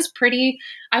 So I was a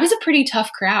pretty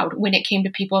tough crowd when it came to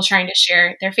people trying to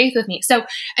share their faith with me. So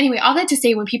anyway, all that to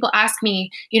say, when people ask me,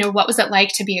 what was it like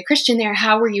to be a Christian there?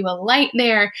 How were you a light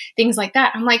there? Things like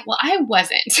that. I'm like, well, I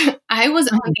wasn't. I was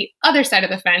on the other side of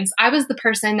the fence. I was the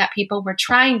person that people were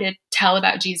trying to tell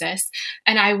about Jesus.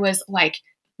 And I was like,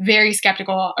 very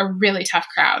skeptical, a really tough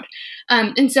crowd.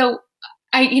 And so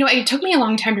it took me a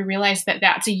long time to realize that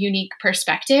that's a unique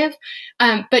perspective.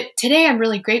 But today I'm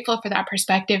really grateful for that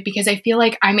perspective because I feel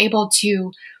like I'm able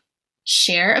to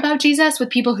share about Jesus with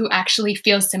people who actually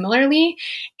feel similarly.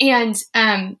 And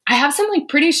I have some like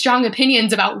pretty strong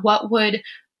opinions about what would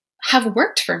have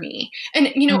worked for me.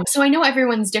 And, so I know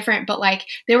everyone's different, but like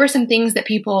there were some things that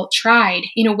people tried,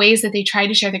 ways that they tried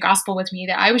to share the gospel with me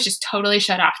that I was just totally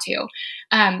shut off to.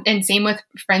 And same with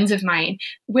friends of mine.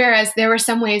 Whereas there's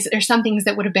some things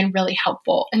that would have been really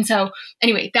helpful. And so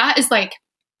anyway, that is like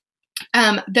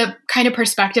the kind of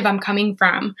perspective I'm coming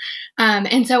from.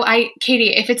 And so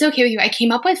Katie, if it's okay with you, I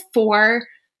came up with 4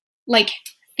 like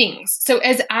things. So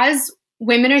as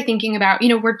women are thinking about,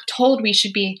 we're told we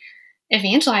should be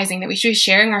evangelizing, that we should be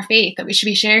sharing our faith, that we should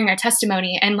be sharing our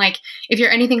testimony. And like, if you're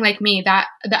anything like me, that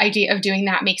the idea of doing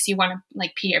that makes you want to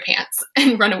like pee your pants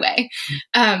and run away.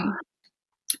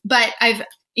 But I've,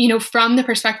 from the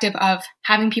perspective of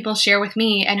having people share with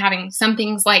me and having some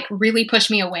things like really push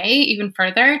me away even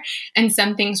further and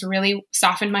some things really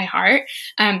soften my heart.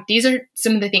 These are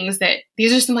some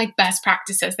like best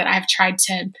practices that I've tried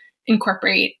to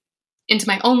incorporate into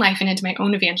my own life and into my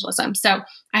own evangelism. So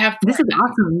I have. This is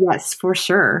awesome. Yes, for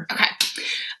sure.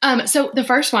 Okay. So the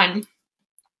first one,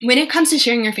 when it comes to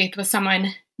sharing your faith with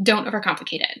someone, don't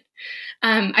overcomplicate it.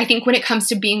 I think when it comes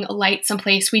to being a light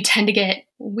someplace, we tend to get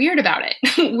weird about it.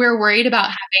 We're worried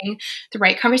about having the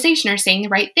right conversation or saying the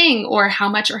right thing or how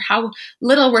much or how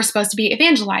little we're supposed to be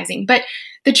evangelizing. But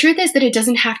the truth is that it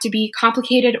doesn't have to be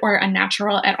complicated or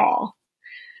unnatural at all.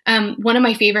 One of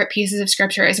my favorite pieces of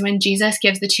scripture is when Jesus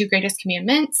gives the two greatest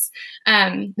commandments.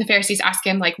 The Pharisees ask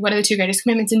him, like, what are the two greatest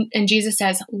commandments? And Jesus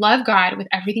says, love God with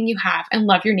everything you have and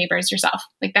love your neighbor as yourself.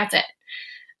 Like, that's it.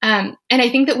 And I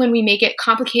think that when we make it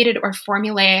complicated or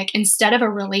formulaic instead of a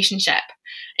relationship,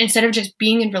 instead of just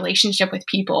being in relationship with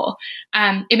people,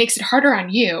 it makes it harder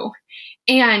on you.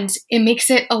 And it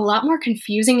makes it a lot more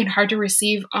confusing and hard to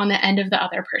receive on the end of the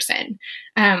other person.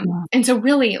 And so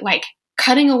really, like,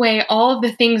 cutting away all of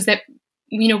the things that,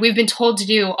 you know, we've been told to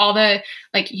do, all the,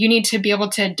 like, you need to be able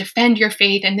to defend your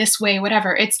faith in this way,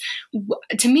 whatever.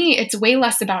 To me, it's way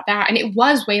less about that. And it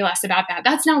was way less about that.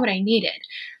 That's not what I needed.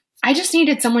 I just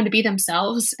needed someone to be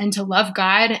themselves and to love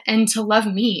God and to love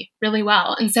me really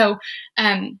well. And so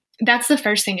that's the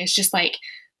first thing, is just like,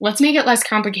 let's make it less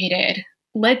complicated.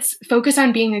 Let's focus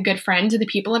on being a good friend to the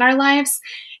people in our lives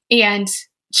and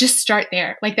just start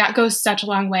there. Like, that goes such a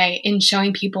long way in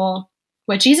showing people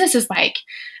what Jesus is like.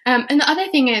 And the other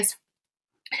thing is,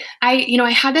 I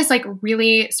had this like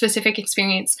really specific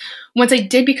experience once I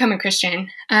did become a Christian.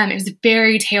 It was the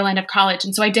very tail end of college.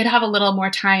 And so I did have a little more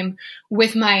time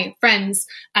with my friends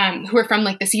who were from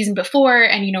like the season before.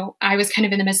 And, I was kind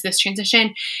of in the midst of this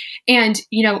transition. And,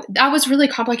 that was really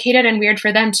complicated and weird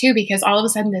for them too, because all of a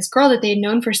sudden this girl that they had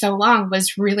known for so long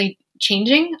was really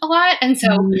changing a lot. And so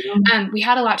we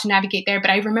had a lot to navigate there.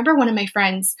 But I remember one of my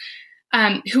friends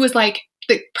who was like,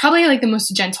 probably like the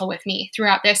most gentle with me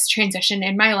throughout this transition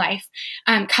in my life,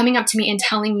 coming up to me and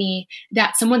telling me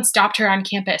that someone stopped her on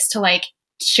campus to like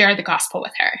share the gospel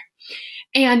with her.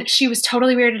 And she was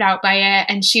totally weirded out by it.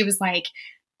 And she was like,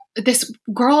 this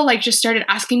girl like just started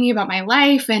asking me about my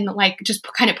life and like just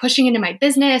kind of pushing into my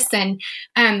business. And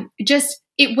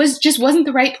it wasn't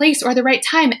the right place or the right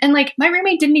time. And like my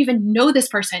roommate didn't even know this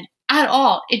person at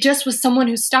all. It just was someone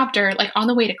who stopped her like on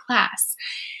the way to class.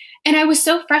 And I was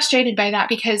so frustrated by that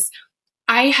because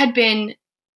I had been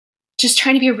just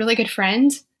trying to be a really good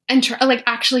friend and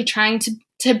actually trying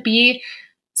to be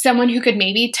someone who could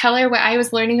maybe tell her what I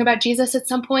was learning about Jesus at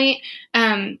some point.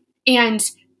 And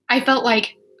I felt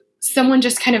like someone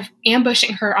just kind of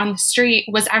ambushing her on the street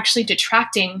was actually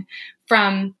detracting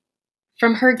from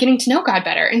her getting to know God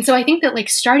better. And so I think that like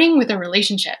starting with a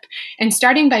relationship and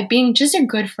starting by being just a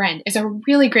good friend is a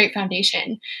really great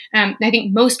foundation. And I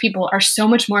think most people are so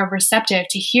much more receptive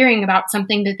to hearing about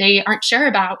something that they aren't sure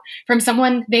about from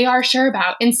someone they are sure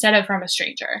about instead of from a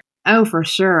stranger. Oh, for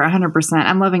sure. 100%.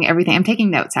 I'm loving everything. I'm taking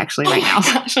notes actually right now.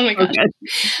 Oh my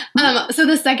gosh. So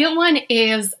the second one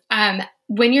is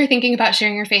when you're thinking about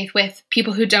sharing your faith with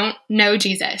people who don't know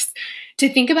Jesus, to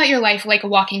think about your life like a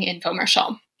walking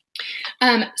infomercial.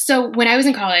 So when I was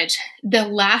in college, the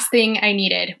last thing I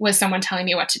needed was someone telling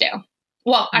me what to do.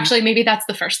 Well, actually, maybe that's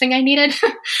the first thing I needed,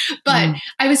 but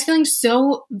I was feeling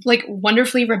so like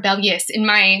wonderfully rebellious in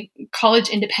my college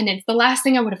independence. The last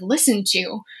thing I would have listened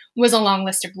to was a long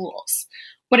list of rules.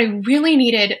 What I really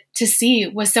needed to see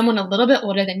was someone a little bit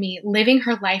older than me living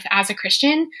her life as a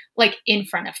Christian, like in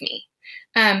front of me.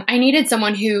 I needed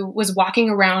someone who was walking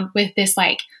around with this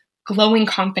like glowing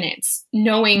confidence,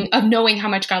 knowing how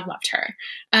much God loved her.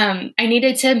 I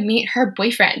needed to meet her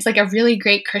boyfriend, like a really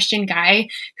great Christian guy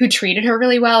who treated her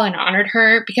really well and honored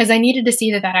her, because I needed to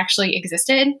see that actually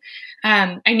existed.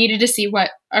 I needed to see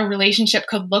what a relationship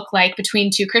could look like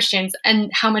between two Christians and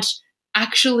how much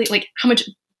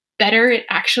better it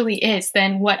actually is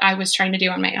than what I was trying to do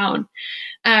on my own.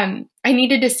 I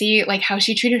needed to see like how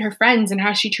she treated her friends and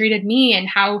how she treated me and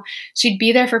how she'd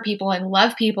be there for people and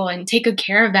love people and take good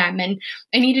care of them. And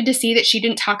I needed to see that she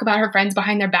didn't talk about her friends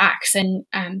behind their backs and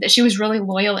that she was really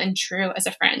loyal and true as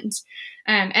a friend.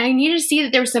 And I needed to see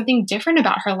that there was something different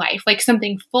about her life, like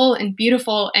something full and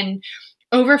beautiful and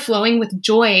overflowing with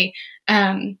joy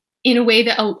in a way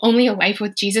that only a life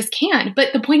with Jesus can.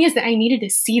 But the point is that I needed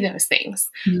to see those things.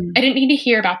 I didn't need to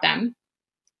hear about them.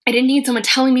 I didn't need someone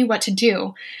telling me what to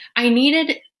do. I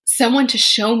needed someone to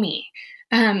show me.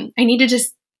 I needed to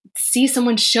see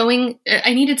someone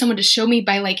I needed someone to show me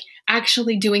by like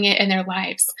actually doing it in their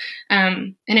lives.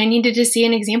 And I needed to see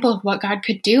an example of what God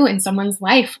could do in someone's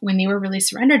life when they were really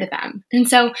surrendered to them. And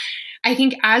so I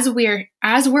think as we're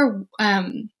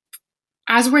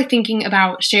thinking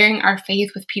about sharing our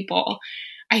faith with people,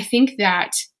 I think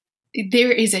that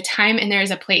there is a time and there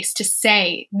is a place to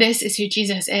say, this is who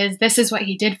Jesus is. This is what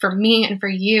he did for me and for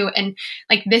you. And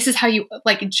like, this is how you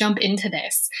like jump into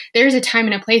this. There's a time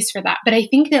and a place for that. But I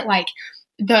think that like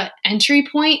the entry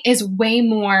point is way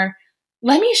more,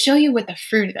 let me show you what the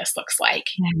fruit of this looks like.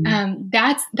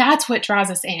 That's what draws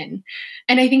us in.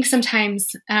 And I think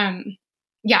sometimes,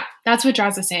 that's what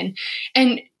draws us in.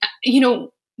 And,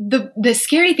 the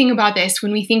scary thing about this,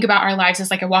 when we think about our lives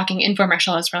as like a walking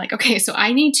infomercial, is we're like, okay, so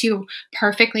I need to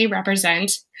perfectly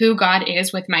represent who God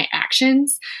is with my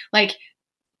actions. Like,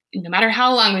 no matter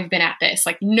how long we've been at this,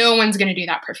 like no one's going to do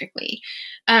that perfectly.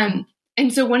 And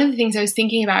so one of the things I was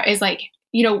thinking about is like,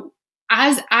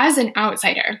 as an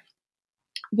outsider,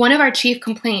 one of our chief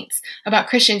complaints about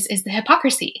Christians is the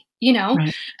hypocrisy,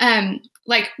 right.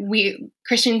 Like we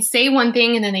Christians say one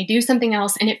thing and then they do something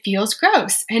else and it feels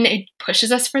gross and it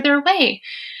pushes us further away.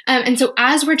 And so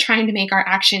as we're trying to make our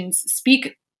actions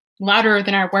speak louder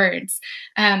than our words,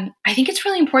 I think it's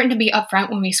really important to be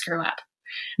upfront when we screw up.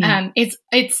 Yeah. It's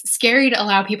scary to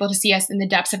allow people to see us in the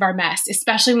depths of our mess,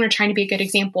 especially when we're trying to be a good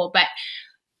example. But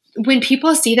when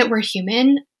people see that we're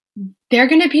human, they're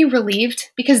going to be relieved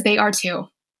because they are too.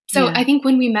 So I think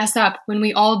when we mess up, when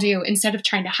we all do, instead of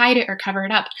trying to hide it or cover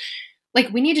it up, like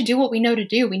we need to do what we know to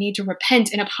do. We need to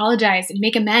repent and apologize and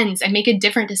make amends and make a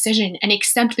different decision and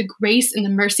accept the grace and the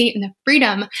mercy and the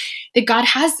freedom that God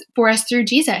has for us through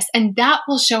Jesus. And that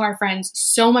will show our friends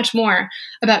so much more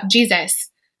about Jesus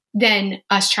than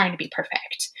us trying to be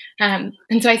perfect.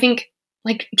 And so I think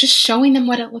like just showing them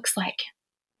what it looks like.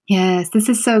 Yes, this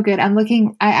is so good. I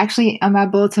actually, on my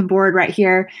bulletin board right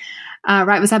here,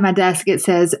 right beside my desk, it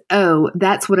says, "Oh,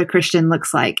 that's what a Christian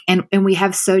looks like." And we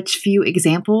have such few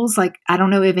examples. Like, I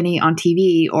don't know of any on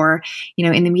TV or,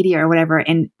 in the media or whatever.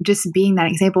 And just being that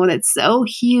example, that's so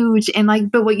huge. And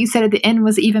but what you said at the end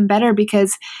was even better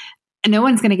because no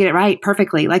one's going to get it right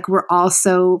perfectly. Like we're all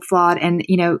so flawed and,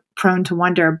 prone to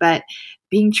wonder, but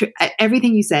being true,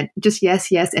 everything you said, just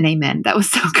yes, yes, and amen. That was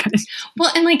so good.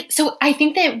 Well, and so I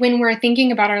think that when we're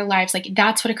thinking about our lives, like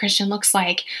that's what a Christian looks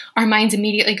like, our minds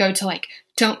immediately go to like,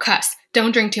 don't cuss,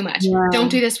 don't drink too much, don't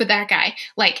do this with that guy.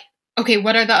 Like, okay,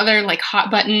 what are the other like hot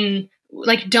button,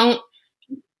 like don't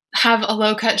have a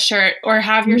low cut shirt or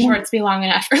have your shorts be long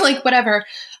enough or like whatever.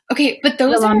 Okay, but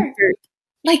those are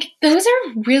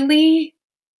really,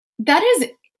 that is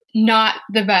not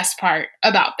the best part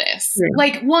about this. Right.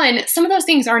 Like one, some of those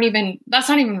things that's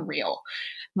not even real.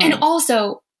 Right. And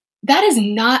also that is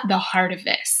not the heart of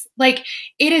this. Like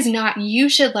it is not, you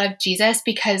should love Jesus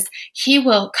because he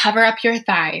will cover up your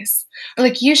thighs, or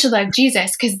like you should love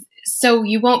Jesus because so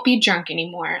you won't be drunk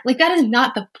anymore. Like that is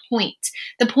not the point.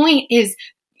 The point is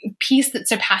peace that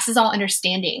surpasses all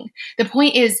understanding. The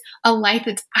point is a life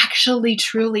that's actually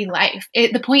truly life.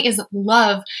 The point is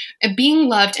love, being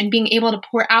loved and being able to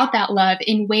pour out that love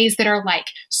in ways that are like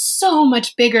so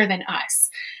much bigger than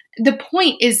us. The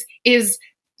point is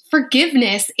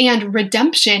forgiveness and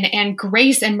redemption and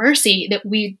grace and mercy that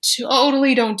we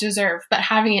totally don't deserve, but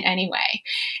having it anyway.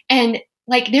 And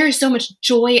like there is so much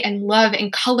joy and love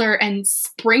and color and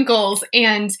sprinkles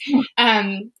and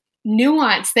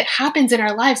nuance that happens in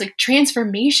our lives, like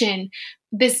transformation,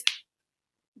 this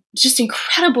just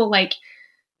incredible, like,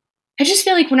 I just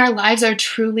feel like when our lives are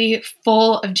truly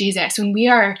full of Jesus, when we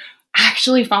are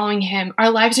actually following him, our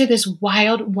lives are this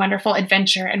wild, wonderful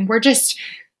adventure and we're just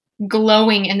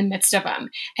glowing in the midst of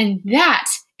them. And that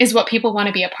is what people want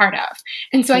to be a part of.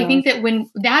 And so I think that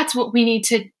when that's what we need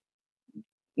to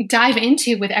dive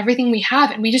into with everything we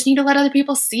have, and we just need to let other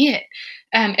people see it.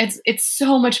 It's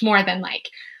so much more than like,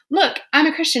 look, I'm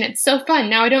a Christian. It's so fun.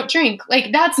 Now I don't drink.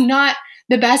 Like that's not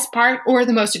the best part or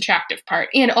the most attractive part.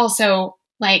 And also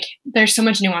like, there's so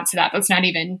much nuance to that. That's not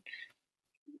even,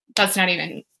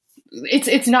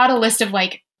 it's not a list of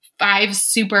like 5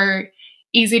 super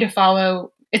easy to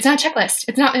follow. It's not a checklist.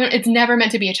 It's never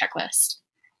meant to be a checklist.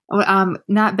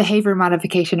 Not behavior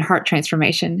modification, heart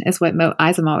transformation is what Mo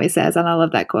Isom always says. And I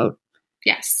love that quote.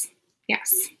 Yes.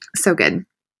 So good.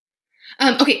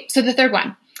 Okay. So the third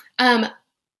one.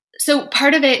 So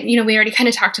part of it, we already kind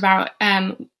of talked about.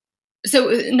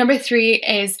 So number 3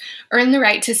 is earn the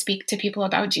right to speak to people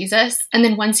about Jesus. And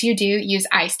then once you do, use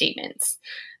I statements.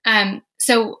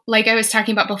 So like I was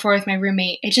talking about before with my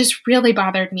roommate, it just really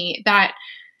bothered me that,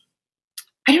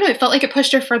 I don't know, it felt like it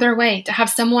pushed her further away to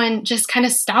have someone just kind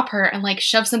of stop her and like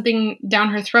shove something down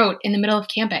her throat in the middle of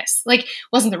campus. Like it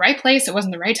wasn't the right place, it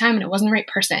wasn't the right time, and it wasn't the right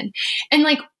person. And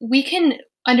like we can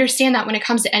understand that when it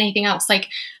comes to anything else. Like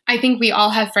I think we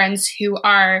all have friends who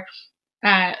are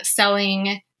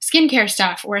selling skincare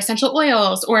stuff or essential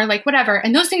oils or like whatever.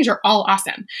 And those things are all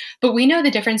awesome. But we know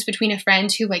the difference between a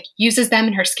friend who like uses them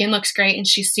and her skin looks great and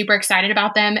she's super excited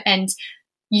about them. And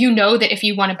you know that if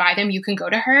you want to buy them, you can go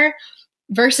to her,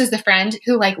 versus the friend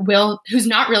who who's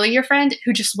not really your friend,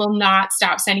 who just will not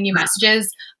stop sending you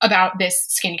messages about this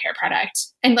skincare product.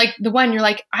 And like the one you're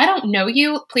like, I don't know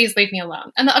you, please leave me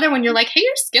alone. And the other one you're like, hey,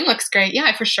 your skin looks great. Yeah,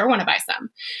 I for sure want to buy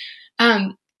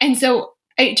some. And so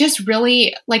it just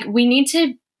really like, we need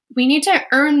to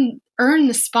earn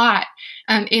the spot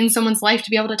in someone's life to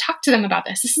be able to talk to them about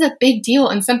this. This is a big deal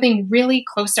and something really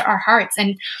close to our hearts.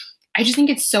 And I just think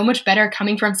it's so much better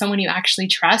coming from someone you actually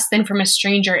trust than from a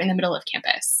stranger in the middle of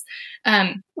campus.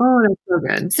 Oh, that's so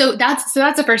good. So that's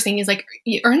the first thing is like,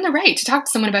 you earn the right to talk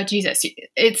to someone about Jesus.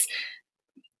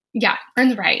 Earn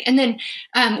the right. And then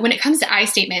when it comes to I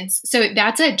statements, so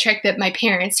that's a trick that my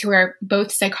parents, who are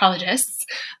both psychologists,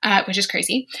 which is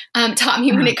crazy, taught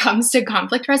me when it comes to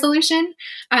conflict resolution.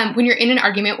 When you're in an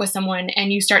argument with someone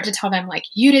and you start to tell them like,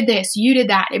 you did this, you did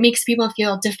that, it makes people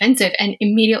feel defensive and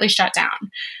immediately shut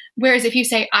down. Whereas if you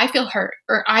say, I feel hurt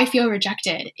or I feel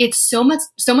rejected, it's so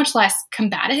much less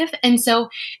combative. And so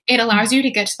it allows you to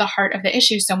get to the heart of the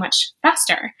issue so much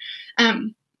faster.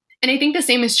 And I think the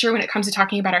same is true when it comes to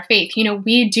talking about our faith. You know,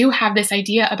 we do have this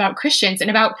idea about Christians and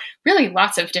about really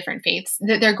lots of different faiths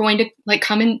that they're going to like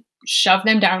come and shove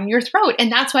them down your throat.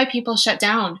 And that's why people shut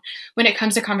down when it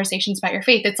comes to conversations about your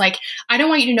faith. It's like, I don't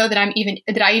want you to know that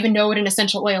I even know what an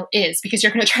essential oil is, because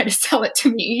you're going to try to sell it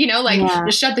to me, you know, like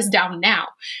just shut this down now.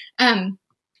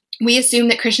 We assume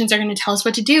that Christians are going to tell us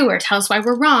what to do or tell us why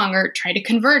we're wrong or try to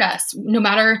convert us, no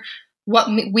matter what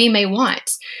we may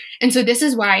want. And so this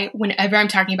is why whenever I'm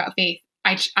talking about faith,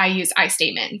 I use I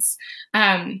statements.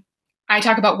 I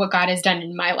talk about what God has done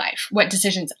in my life, what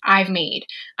decisions I've made,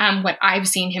 what I've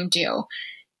seen him do.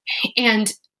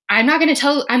 And I'm not going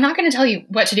to tell you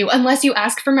what to do unless you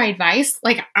ask for my advice.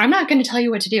 Like, I'm not going to tell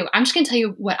you what to do. I'm just going to tell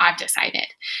you what I've decided.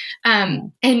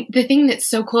 And the thing that's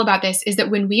so cool about this is that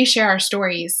when we share our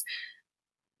stories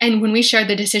and when we share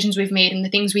the decisions we've made and the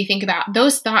things we think about,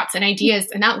 those thoughts and ideas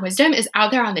and that wisdom is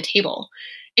out there on the table.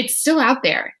 It's still out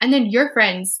there. And then your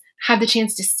friends have the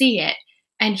chance to see it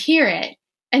and hear it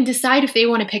and decide if they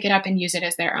want to pick it up and use it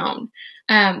as their own.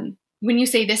 When you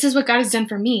say, this is what God has done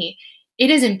for me, it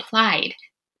is implied,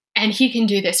 and he can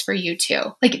do this for you too.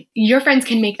 Like, your friends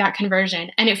can make that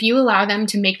conversion. And if you allow them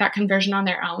to make that conversion on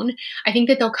their own, I think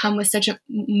that they'll come with such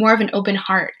more of an open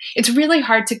heart. It's really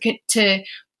hard to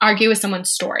argue with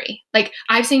someone's story. Like,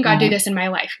 I've seen God do this in my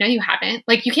life. No, you haven't.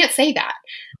 Like, you can't say that.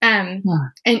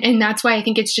 And that's why I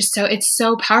think it's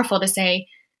so powerful to say,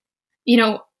 you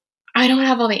know, I don't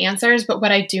have all the answers, but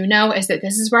what I do know is that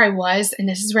this is where I was, and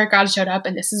this is where God showed up,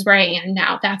 and this is where I am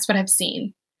now. That's what I've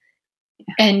seen.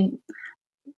 And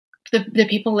the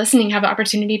people listening have the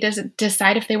opportunity to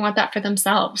decide if they want that for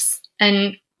themselves. And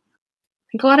I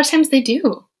think a lot of times they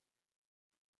do.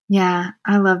 Yeah,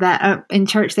 I love that. In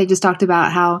church, they just talked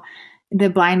about how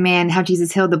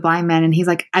Jesus healed the blind man. And he's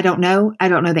like, I don't know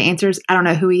the answers. I don't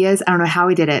know who he is. I don't know how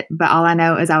he did it. But all I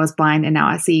know is I was blind and now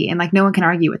I see. And like, no one can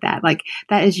argue with that. Like,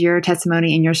 that is your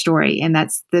testimony and your story. And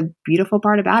that's the beautiful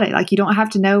part about it. Like, you don't have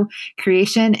to know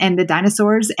creation and the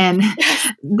dinosaurs and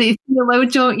the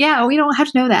theologian. Yeah, we don't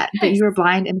have to know that. Yes. But you were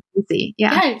blind and you see.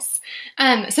 Yeah. Yes.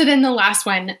 So then the last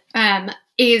one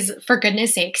is, for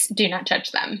goodness sakes, do not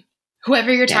judge them.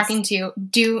 Whoever you're talking to,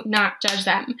 do not judge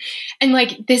them. And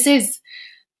like, this is,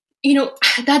 you know,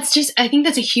 I think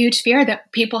that's a huge fear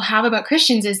that people have about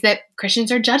Christians, is that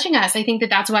Christians are judging us. I think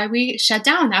that that's why we shut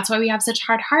down. That's why we have such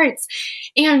hard hearts.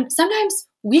 And sometimes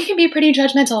we can be pretty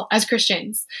judgmental as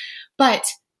Christians. But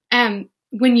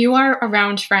when you are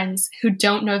around friends who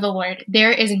don't know the Lord,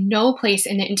 there is no place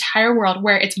in the entire world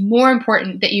where it's more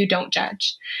important that you don't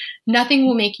judge. Nothing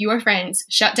will make your friends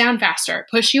shut down faster,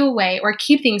 push you away, or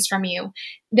keep things from you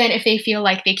than if they feel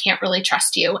like they can't really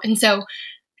trust you. And so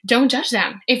don't judge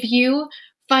them. If you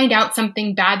find out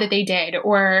something bad that they did,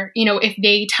 or, you know, if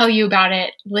they tell you about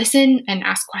it, listen and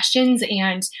ask questions,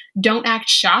 and don't act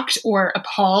shocked or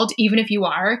appalled, even if you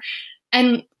are.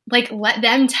 And like, let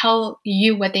them tell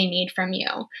you what they need from you.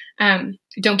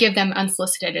 Don't give them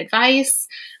unsolicited advice.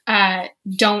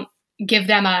 Don't give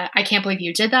them I can't believe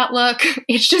you did that look.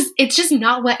 It's just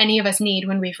not what any of us need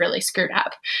when we've really screwed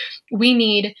up. We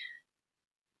need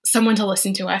someone to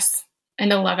listen to us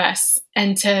and to love us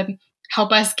and to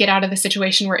help us get out of the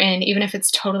situation we're in, even if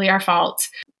it's totally our fault.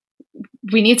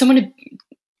 We need someone to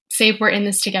say, we're in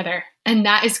this together. And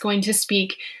that is going to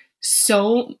speak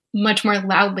so much more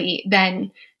loudly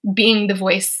than being the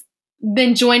voice,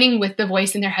 than joining with the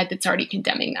voice in their head that's already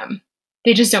condemning them.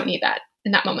 They just don't need that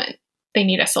in that moment. They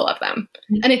need us to love them.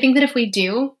 And I think that if we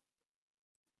do,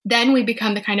 then we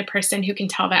become the kind of person who can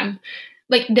tell them,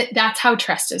 like, that's how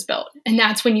trust is built. And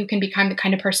that's when you can become the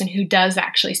kind of person who does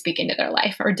actually speak into their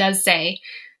life, or does say,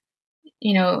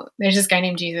 there's this guy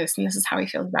named Jesus and this is how he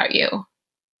feels about you.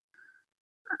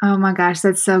 Oh my gosh,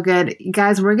 that's so good.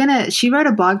 Guys, she wrote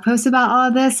a blog post about all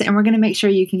of this, and we're going to make sure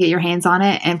you can get your hands on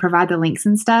it and provide the links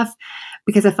and stuff,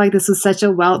 because I feel like this was such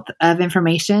a wealth of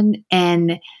information,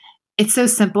 and it's so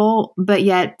simple, but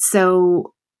yet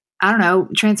so, I don't know,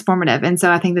 transformative. And so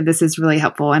I think that this is really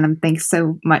helpful, and thanks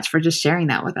so much for just sharing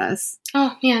that with us.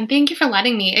 Oh man, thank you for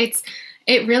letting me.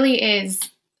 It really is.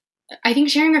 I think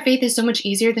sharing our faith is so much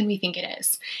easier than we think it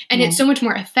is. And it's so much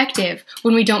more effective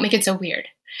when we don't make it so weird.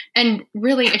 And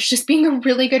really, it's just being a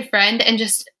really good friend and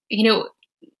just,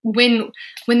 when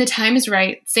the time is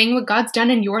right, saying what God's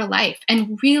done in your life,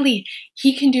 and really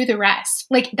he can do the rest.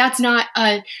 Like, that's not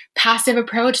a passive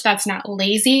approach. That's not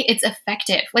lazy. It's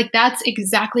effective. Like, that's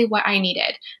exactly what I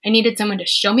needed. I needed someone to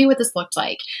show me what this looked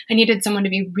like. I needed someone to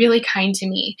be really kind to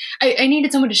me. I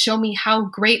needed someone to show me how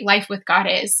great life with God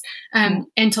is,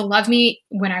 and to love me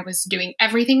when I was doing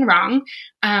everything wrong,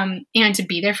 and to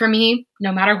be there for me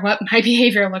no matter what my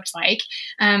behavior looked like.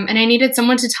 And I needed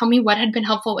someone to tell me what had been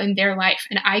helpful in their life,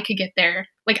 and I could get there.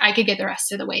 Like, I could get the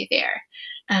rest of the way there.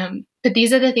 But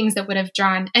these are the things that would have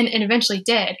drawn, and eventually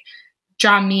did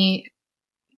draw me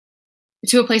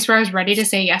to a place where I was ready to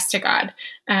say yes to God.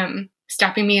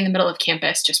 Stopping me in the middle of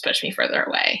campus just pushed me further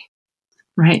away.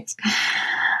 Right.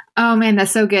 Oh man,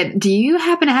 that's so good. Do you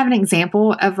happen to have an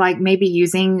example of like maybe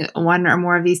using one or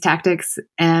more of these tactics,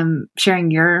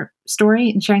 sharing your story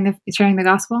and sharing the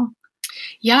gospel?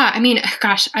 Yeah, I mean,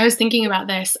 gosh, I was thinking about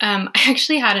this. I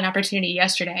actually had an opportunity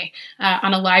yesterday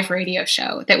on a live radio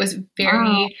show that was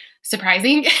very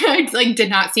surprising. I did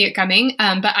not see it coming,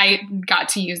 but I got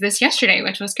to use this yesterday,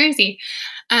 which was crazy.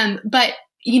 But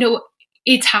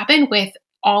it's happened with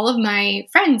all of my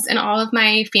friends and all of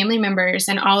my family members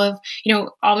and all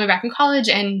the way back in college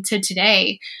and to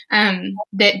today,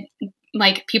 that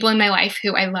like people in my life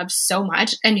who I love so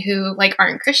much and who like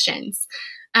aren't Christians.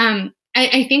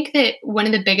 I think that one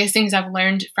of the biggest things I've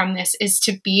learned from this is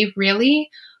to be really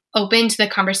open to the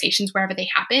conversations wherever they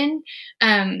happen,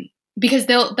 because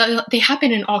they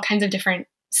happen in all kinds of different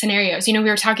scenarios. We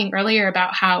were talking earlier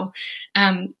about how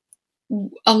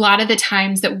a lot of the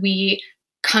times that we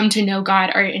come to know God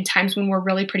are in times when we're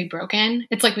really pretty broken.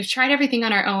 It's like we've tried everything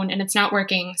on our own and it's not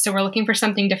working, so we're looking for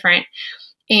something different.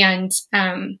 And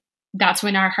that's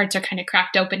when our hearts are kind of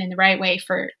cracked open in the right way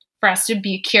for us to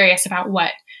be curious about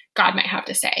what God might have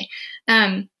to say.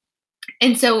 And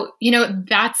so,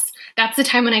 that's the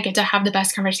time when I get to have the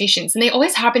best conversations. And they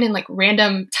always happen in like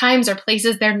random times or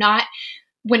places. They're not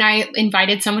when I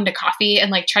invited someone to coffee and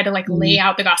like try to like lay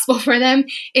out the gospel for them.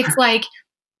 It's like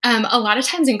a lot of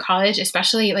times in college,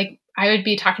 especially, like I would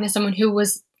be talking to someone who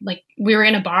was like, we were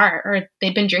in a bar or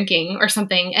they'd been drinking or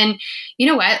something. And you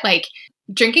know what? Like,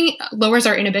 drinking lowers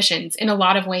our inhibitions in a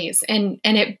lot of ways, and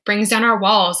it brings down our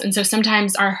walls. And so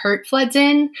sometimes our hurt floods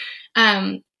in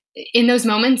those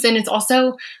moments. And it's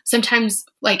also sometimes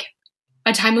like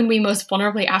a time when we most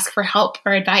vulnerably ask for help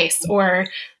or advice or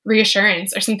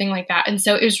reassurance or something like that. And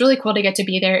so it was really cool to get to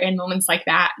be there in moments like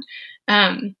that.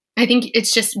 I think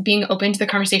it's just being open to the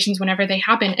conversations whenever they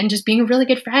happen, and just being a really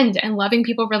good friend and loving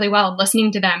people really well,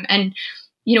 listening to them. And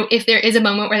if there is a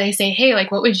moment where they say, hey,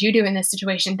 like, what would you do in this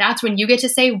situation? That's when you get to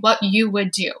say what you would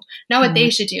do, not what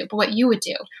they should do, but what you would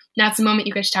do. And that's the moment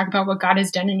you get to talk about what God has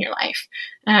done in your life.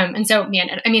 And so,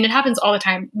 man, I mean, it happens all the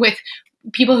time with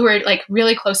people who are like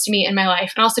really close to me in my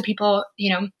life, and also people,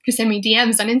 who send me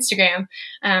DMs on Instagram.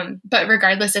 But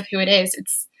regardless of who it is,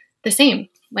 it's the same.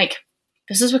 Like,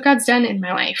 this is what God's done in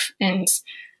my life, and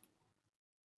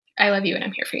I love you and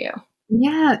I'm here for you.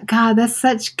 Yeah, God, that's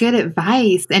such good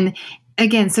advice. And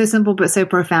again, so simple, but so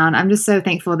profound. I'm just so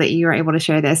thankful that you are able to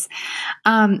share this.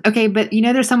 Okay. But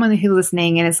there's someone who's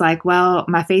listening and it's like, well,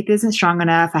 my faith isn't strong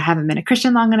enough. I haven't been a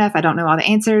Christian long enough. I don't know all the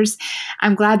answers.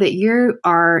 I'm glad that you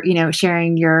are,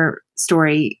 sharing your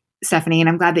story, Stephanie, and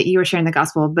I'm glad that you are sharing the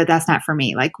gospel, but that's not for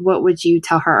me. Like, what would you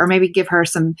tell her, or maybe give her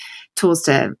some tools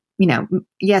to,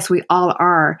 yes, we all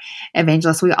are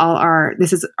evangelists. We all are,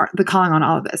 this is the calling on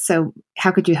all of us. So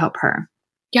how could you help her?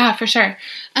 Yeah, for sure.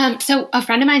 So a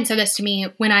friend of mine said this to me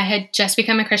when I had just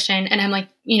become a Christian, and I'm like,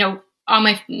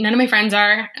 none of my friends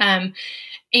are,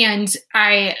 and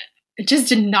I just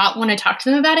did not want to talk to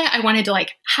them about it. I wanted to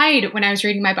like hide when I was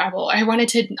reading my Bible. I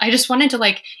just wanted to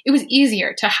like, it was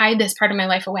easier to hide this part of my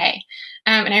life away.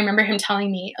 And I remember him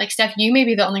telling me like, Steph, you may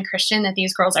be the only Christian that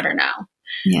these girls ever know.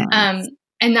 Yeah.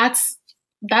 And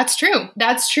that's true.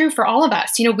 That's true for all of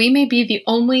us. We may be the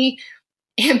only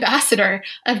ambassador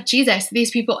of Jesus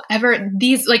these people ever,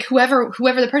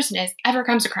 whoever the person is, ever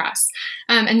comes across.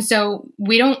 And so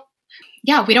we don't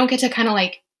get to kind of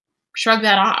like shrug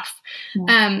that off.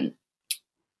 Yeah.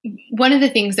 one of the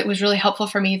things that was really helpful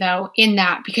for me though in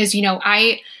that, because,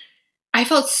 I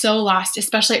felt so lost,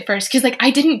 especially at first, because like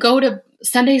I didn't go to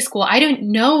Sunday school. I didn't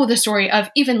know the story of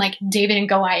even like David and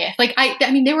Goliath. Like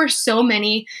I mean, there were so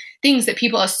many things that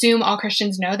people assume all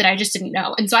Christians know that I just didn't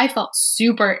know. And so I felt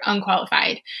super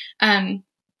unqualified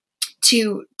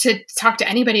to talk to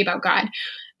anybody about God.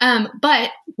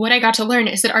 But what I got to learn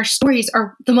is that our stories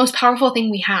are the most powerful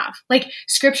thing we have. Like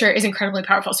scripture is incredibly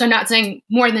powerful. So I'm not saying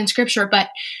more than scripture, but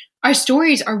our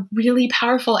stories are really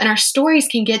powerful, and our stories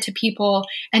can get to people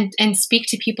and speak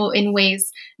to people in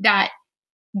ways that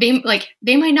they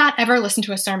might not ever listen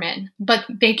to a sermon, but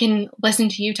they can listen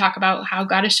to you talk about how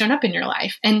God has shown up in your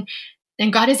life. And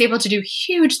God is able to do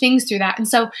huge things through that. And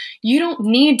so you don't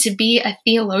need to be a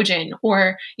theologian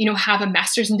or, have a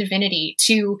master's in divinity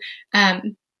to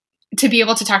be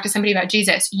able to talk to somebody about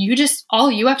Jesus.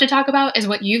 All you have to talk about is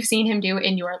what you've seen him do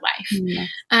in your life.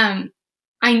 Yeah.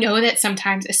 I know that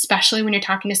sometimes, especially when you're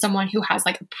talking to someone who has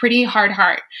like a pretty hard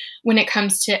heart when it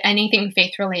comes to anything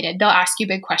faith related, they'll ask you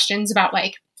big questions about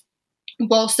like,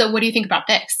 well, so what do you think about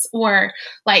this? Or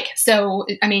like, so,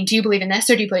 I mean, do you believe in this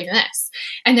or do you believe in this?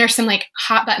 And there's some like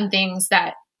hot button things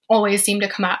that always seem to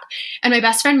come up. And my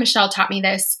best friend, Michelle, taught me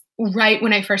this right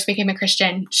when I first became a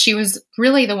Christian. She was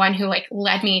really the one who like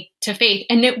led me to faith.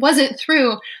 And it wasn't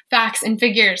through facts and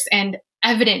figures and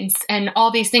evidence and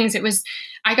all these things. It was,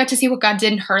 I got to see what God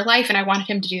did in her life, and I wanted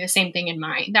him to do the same thing in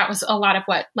mine. That was a lot of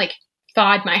what like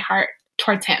thawed my heart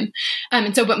towards him.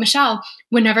 But Michelle,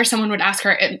 whenever someone would ask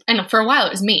her, and for a while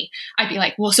it was me, I'd be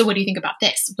like, well, so what do you think about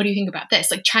this? What do you think about this?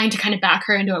 Like trying to kind of back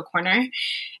her into a corner.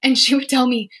 And she would tell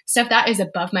me, Steph, that is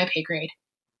above my pay grade.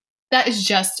 That is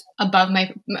just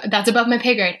that's above my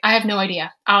pay grade. I have no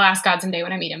idea. I'll ask God someday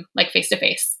when I meet him, like face to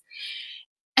face.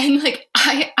 And like,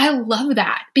 I love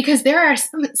that, because there are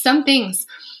some things,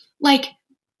 like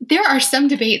there are some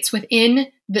debates within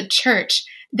the church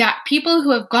that people who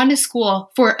have gone to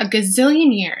school for a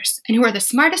gazillion years and who are the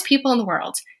smartest people in the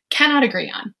world cannot agree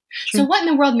on. Sure. So what in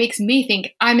the world makes me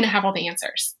think I'm going to have all the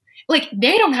answers? Like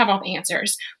they don't have all the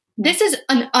answers. This is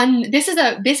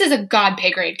a God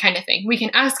pay grade kind of thing. We can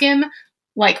ask him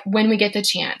like when we get the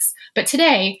chance. But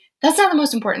today, that's not the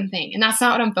most important thing. And that's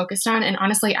not what I'm focused on. And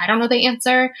honestly, I don't know the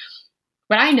answer.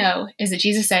 What I know is that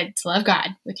Jesus said to love God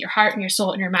with your heart and your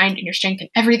soul and your mind and your strength and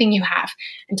everything you have,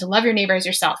 and to love your neighbor as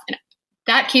yourself. And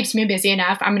that keeps me busy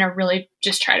enough. I'm going to really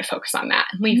just try to focus on that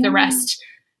and leave the rest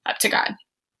up to God.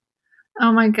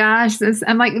 Oh my gosh.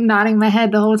 I'm like nodding my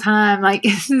head the whole time. Like,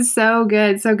 this is so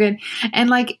good. So good. And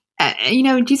like,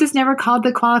 Jesus never called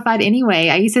the qualified anyway.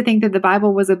 I used to think that the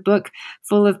Bible was a book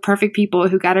full of perfect people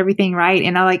who got everything right.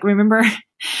 And I like remember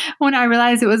when I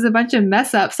realized it was a bunch of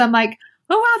mess ups, I'm like,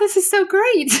 oh wow, this is so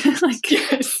great. Like,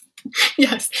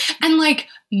 yes. And like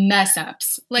mess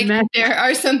ups. Like there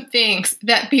are some things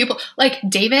that people like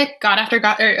David, God after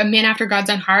God, or a man after God's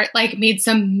own heart, like made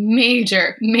some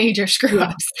major screw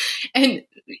ups. And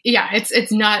yeah,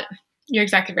 it's not, you're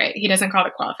exactly right. He doesn't call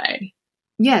it qualified.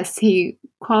 Yes, he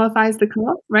qualifies the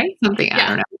call, right? Something, I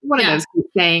don't know. One of those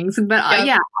sayings. But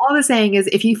all the saying is,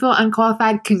 if you feel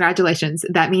unqualified, congratulations.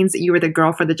 That means that you were the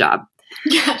girl for the job.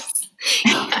 Yes.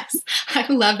 I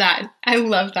love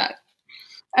that.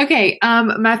 Okay.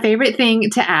 My favorite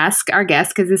thing to ask our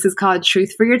guests, because this is called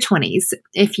Truth for Your 20s.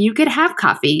 If you could have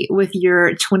coffee with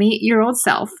your 20-year-old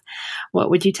self, what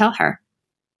would you tell her?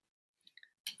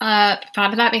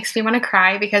 Thought of that makes me want to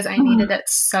cry because I needed it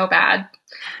so bad.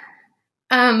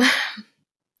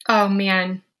 Oh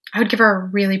man, I would give her a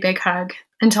really big hug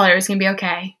and tell her it was going to be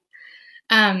okay.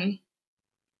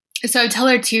 So I would tell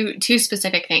her two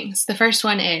specific things. The first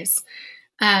one is,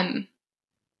 I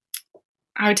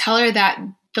would tell her that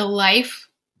the life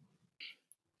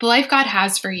God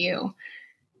has for you,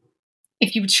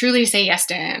 if you truly say yes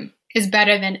to him, is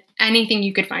better than anything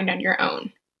you could find on your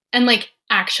own, and like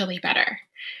actually better.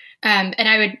 And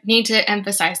I would need to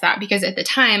emphasize that because at the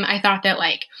time I thought that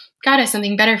like God has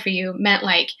something better for you meant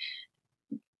like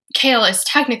kale is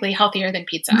technically healthier than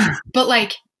pizza, but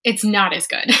like it's not as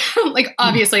good. Like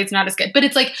obviously it's not as good, but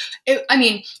it's like,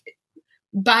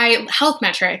 by health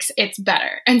metrics, it's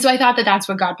better. And so I thought that that's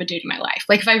what God would do to my life.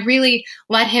 Like if I really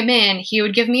let him in, he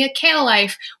would give me a kale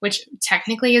life, which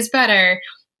technically is better,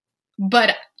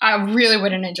 but I really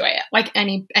wouldn't enjoy it, like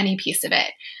any piece of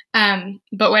it.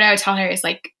 But what I would tell her is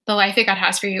like the life that God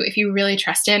has for you, if you really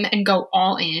trust him and go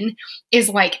all in, is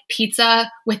like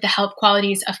pizza with the health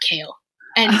qualities of kale.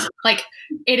 And like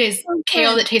it is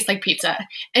kale that tastes like pizza.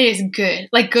 It is good,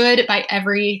 like good by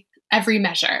every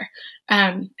measure.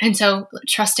 And so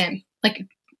trust him, like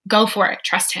go for it,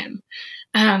 trust him.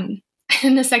 And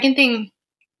the second thing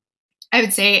I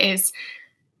would say is,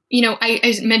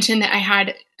 I mentioned that I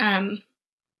had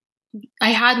I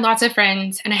had lots of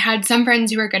friends, and I had some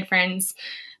friends who were good friends.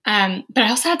 But I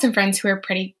also had some friends who were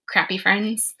pretty crappy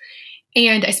friends.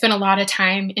 And I spent a lot of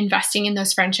time investing in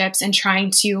those friendships and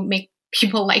trying to make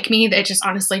people like me that just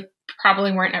honestly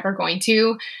probably weren't ever going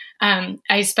to.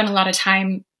 I spent a lot of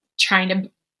time trying to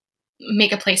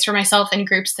make a place for myself in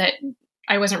groups that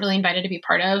I wasn't really invited to be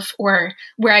part of, or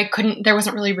where there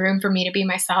wasn't really room for me to be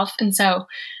myself. And so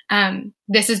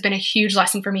this has been a huge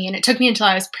lesson for me. And it took me until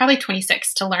I was probably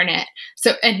 26 to learn it.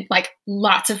 So, and like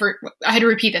I had to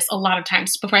repeat this a lot of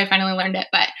times before I finally learned it,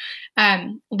 but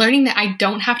learning that I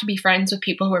don't have to be friends with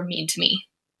people who are mean to me.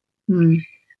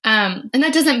 And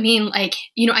that doesn't mean like,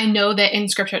 I know that in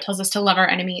scripture it tells us to love our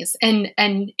enemies, and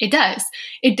it does.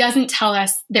 It doesn't tell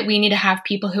us that we need to have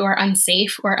people who are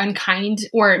unsafe or unkind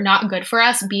or not good for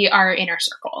us be our inner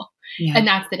circle. Yeah. And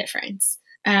that's the difference.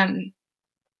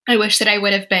 I wish that I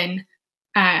would have been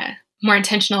more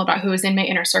intentional about who was in my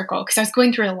inner circle, because I was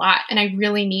going through a lot and I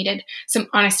really needed some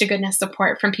honest to goodness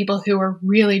support from people who were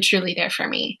really, truly there for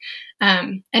me.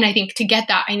 And I think to get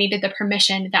that, I needed the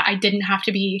permission that I didn't have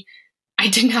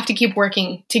to keep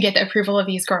working to get the approval of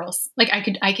these girls. Like I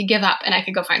could give up and I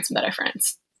could go find some better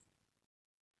friends.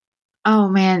 Oh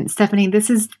man, Stephanie, this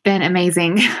has been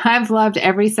amazing. I've loved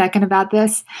every second about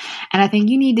this. And I think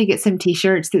you need to get some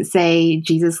t-shirts that say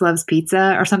Jesus loves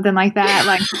pizza or something like that.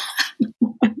 Like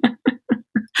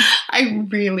I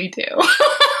really do.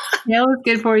 Kale is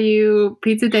good for you.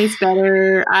 Pizza tastes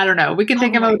better. I don't know. We can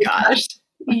think about it. Gosh.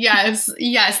 Yes.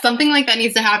 Something like that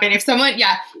needs to happen. If someone,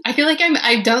 I feel like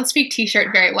I don't speak t-shirt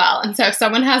very well. And so if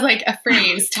someone has like a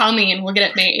phrase, tell me and we'll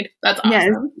get it made. That's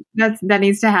awesome. Yes, that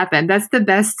needs to happen. That's the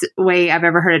best way I've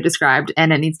ever heard it described.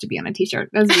 And it needs to be on a t-shirt.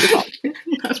 That's beautiful.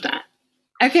 Love that.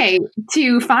 Okay.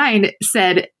 To find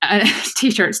said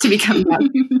t-shirts to be coming up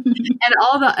and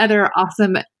all the other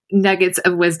awesome nuggets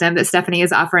of wisdom that Stephanie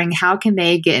is offering, how can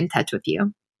they get in touch with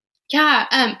you?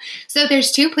 Yeah. So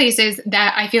there's two places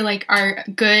that I feel like are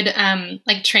good,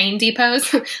 like train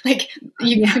depots. Like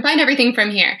you can find everything from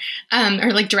here,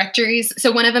 or like directories.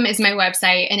 So one of them is my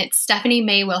website, and it's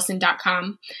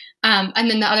stephaniemaywilson.com. And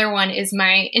then the other one is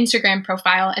my Instagram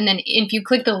profile. And then if you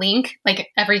click the link, like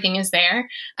everything is there.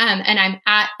 And I'm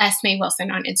at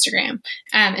 @smaywilson on Instagram.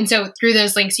 And so through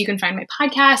those links, you can find my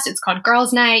podcast. It's called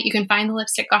Girls Night. You can find the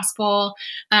Lipstick Gospel.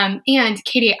 And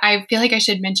Katie, I feel like I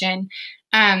should mention,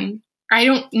 I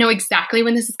don't know exactly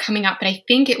when this is coming out, but I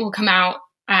think it will come out.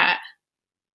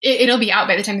 It'll be out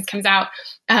by the time this comes out.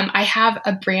 I have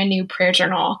a brand new prayer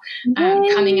journal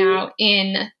coming out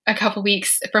in a couple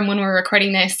weeks from when we're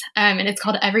recording this. And it's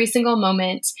called Every Single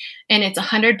Moment. And it's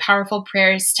 100 powerful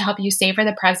prayers to help you savor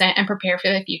the present and prepare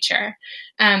for the future.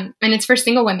 And it's for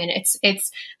single women.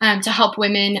 It's to help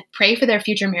women pray for their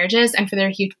future marriages and for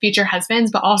their future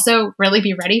husbands, but also really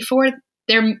be ready for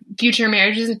their future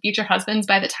marriages and future husbands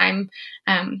by the time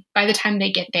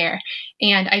they get there.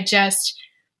 And I just,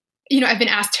 I've been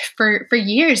asked for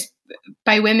years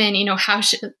by women, how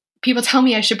should people tell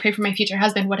me I should pray for my future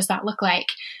husband? What does that look like?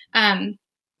 And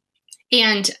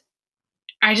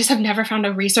I just have never found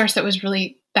a resource that was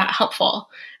really that helpful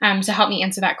to help me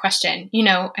answer that question.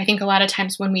 I think a lot of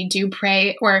times when we do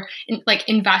pray or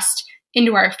invest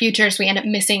into our futures, we end up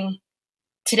missing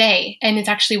today, and it's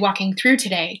actually walking through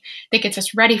today that gets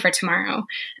us ready for tomorrow.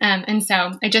 And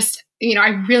so I just,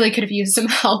 I really could have used some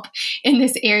help in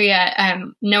this area,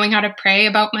 knowing how to pray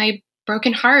about my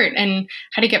broken heart and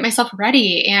how to get myself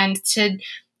ready and to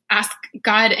ask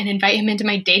God and invite him into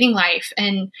my dating life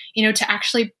and, to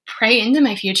actually pray into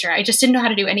my future. I just didn't know how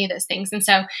to do any of those things. And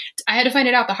so I had to find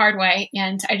it out the hard way.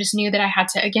 And I just knew that I had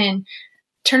to, again,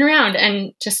 turn around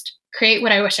and just create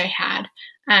what I wish I had.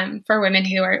 For women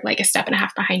who are like a step and a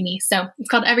half behind me. So it's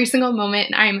called Every Single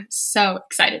Moment, and I'm so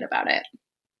excited about it.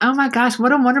 Oh my gosh,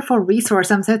 what a wonderful resource.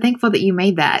 I'm so thankful that you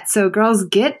made that. So girls,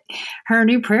 get her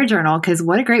new prayer journal, because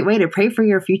what a great way to pray for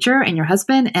your future and your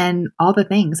husband and all the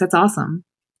things. That's awesome.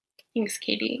 Thanks,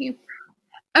 Katie.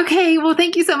 Okay, well,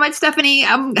 thank you so much, Stephanie.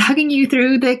 I'm hugging you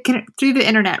through the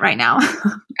internet right now.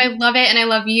 I love it, and I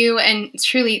love you, and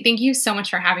truly, thank you so much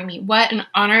for having me. What an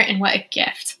honor and what a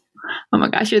gift. Oh my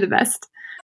gosh, you're the best.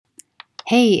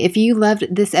 Hey, if you loved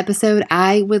this episode,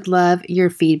 I would love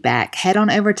your feedback. Head on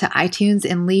over to iTunes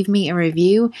and leave me a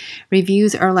review.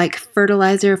 Reviews are like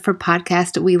fertilizer for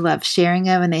podcasts we love sharing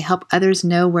them, and they help others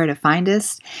know where to find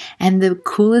us. And the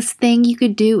coolest thing you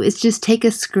could do is just take a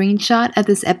screenshot of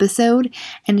this episode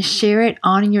and share it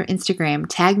on your Instagram.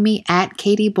 Tag me at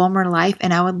Katie Bulmer Life,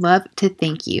 and I would love to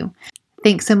thank you.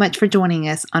 Thanks so much for joining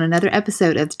us on another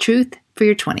episode of Truth for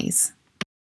Your 20s.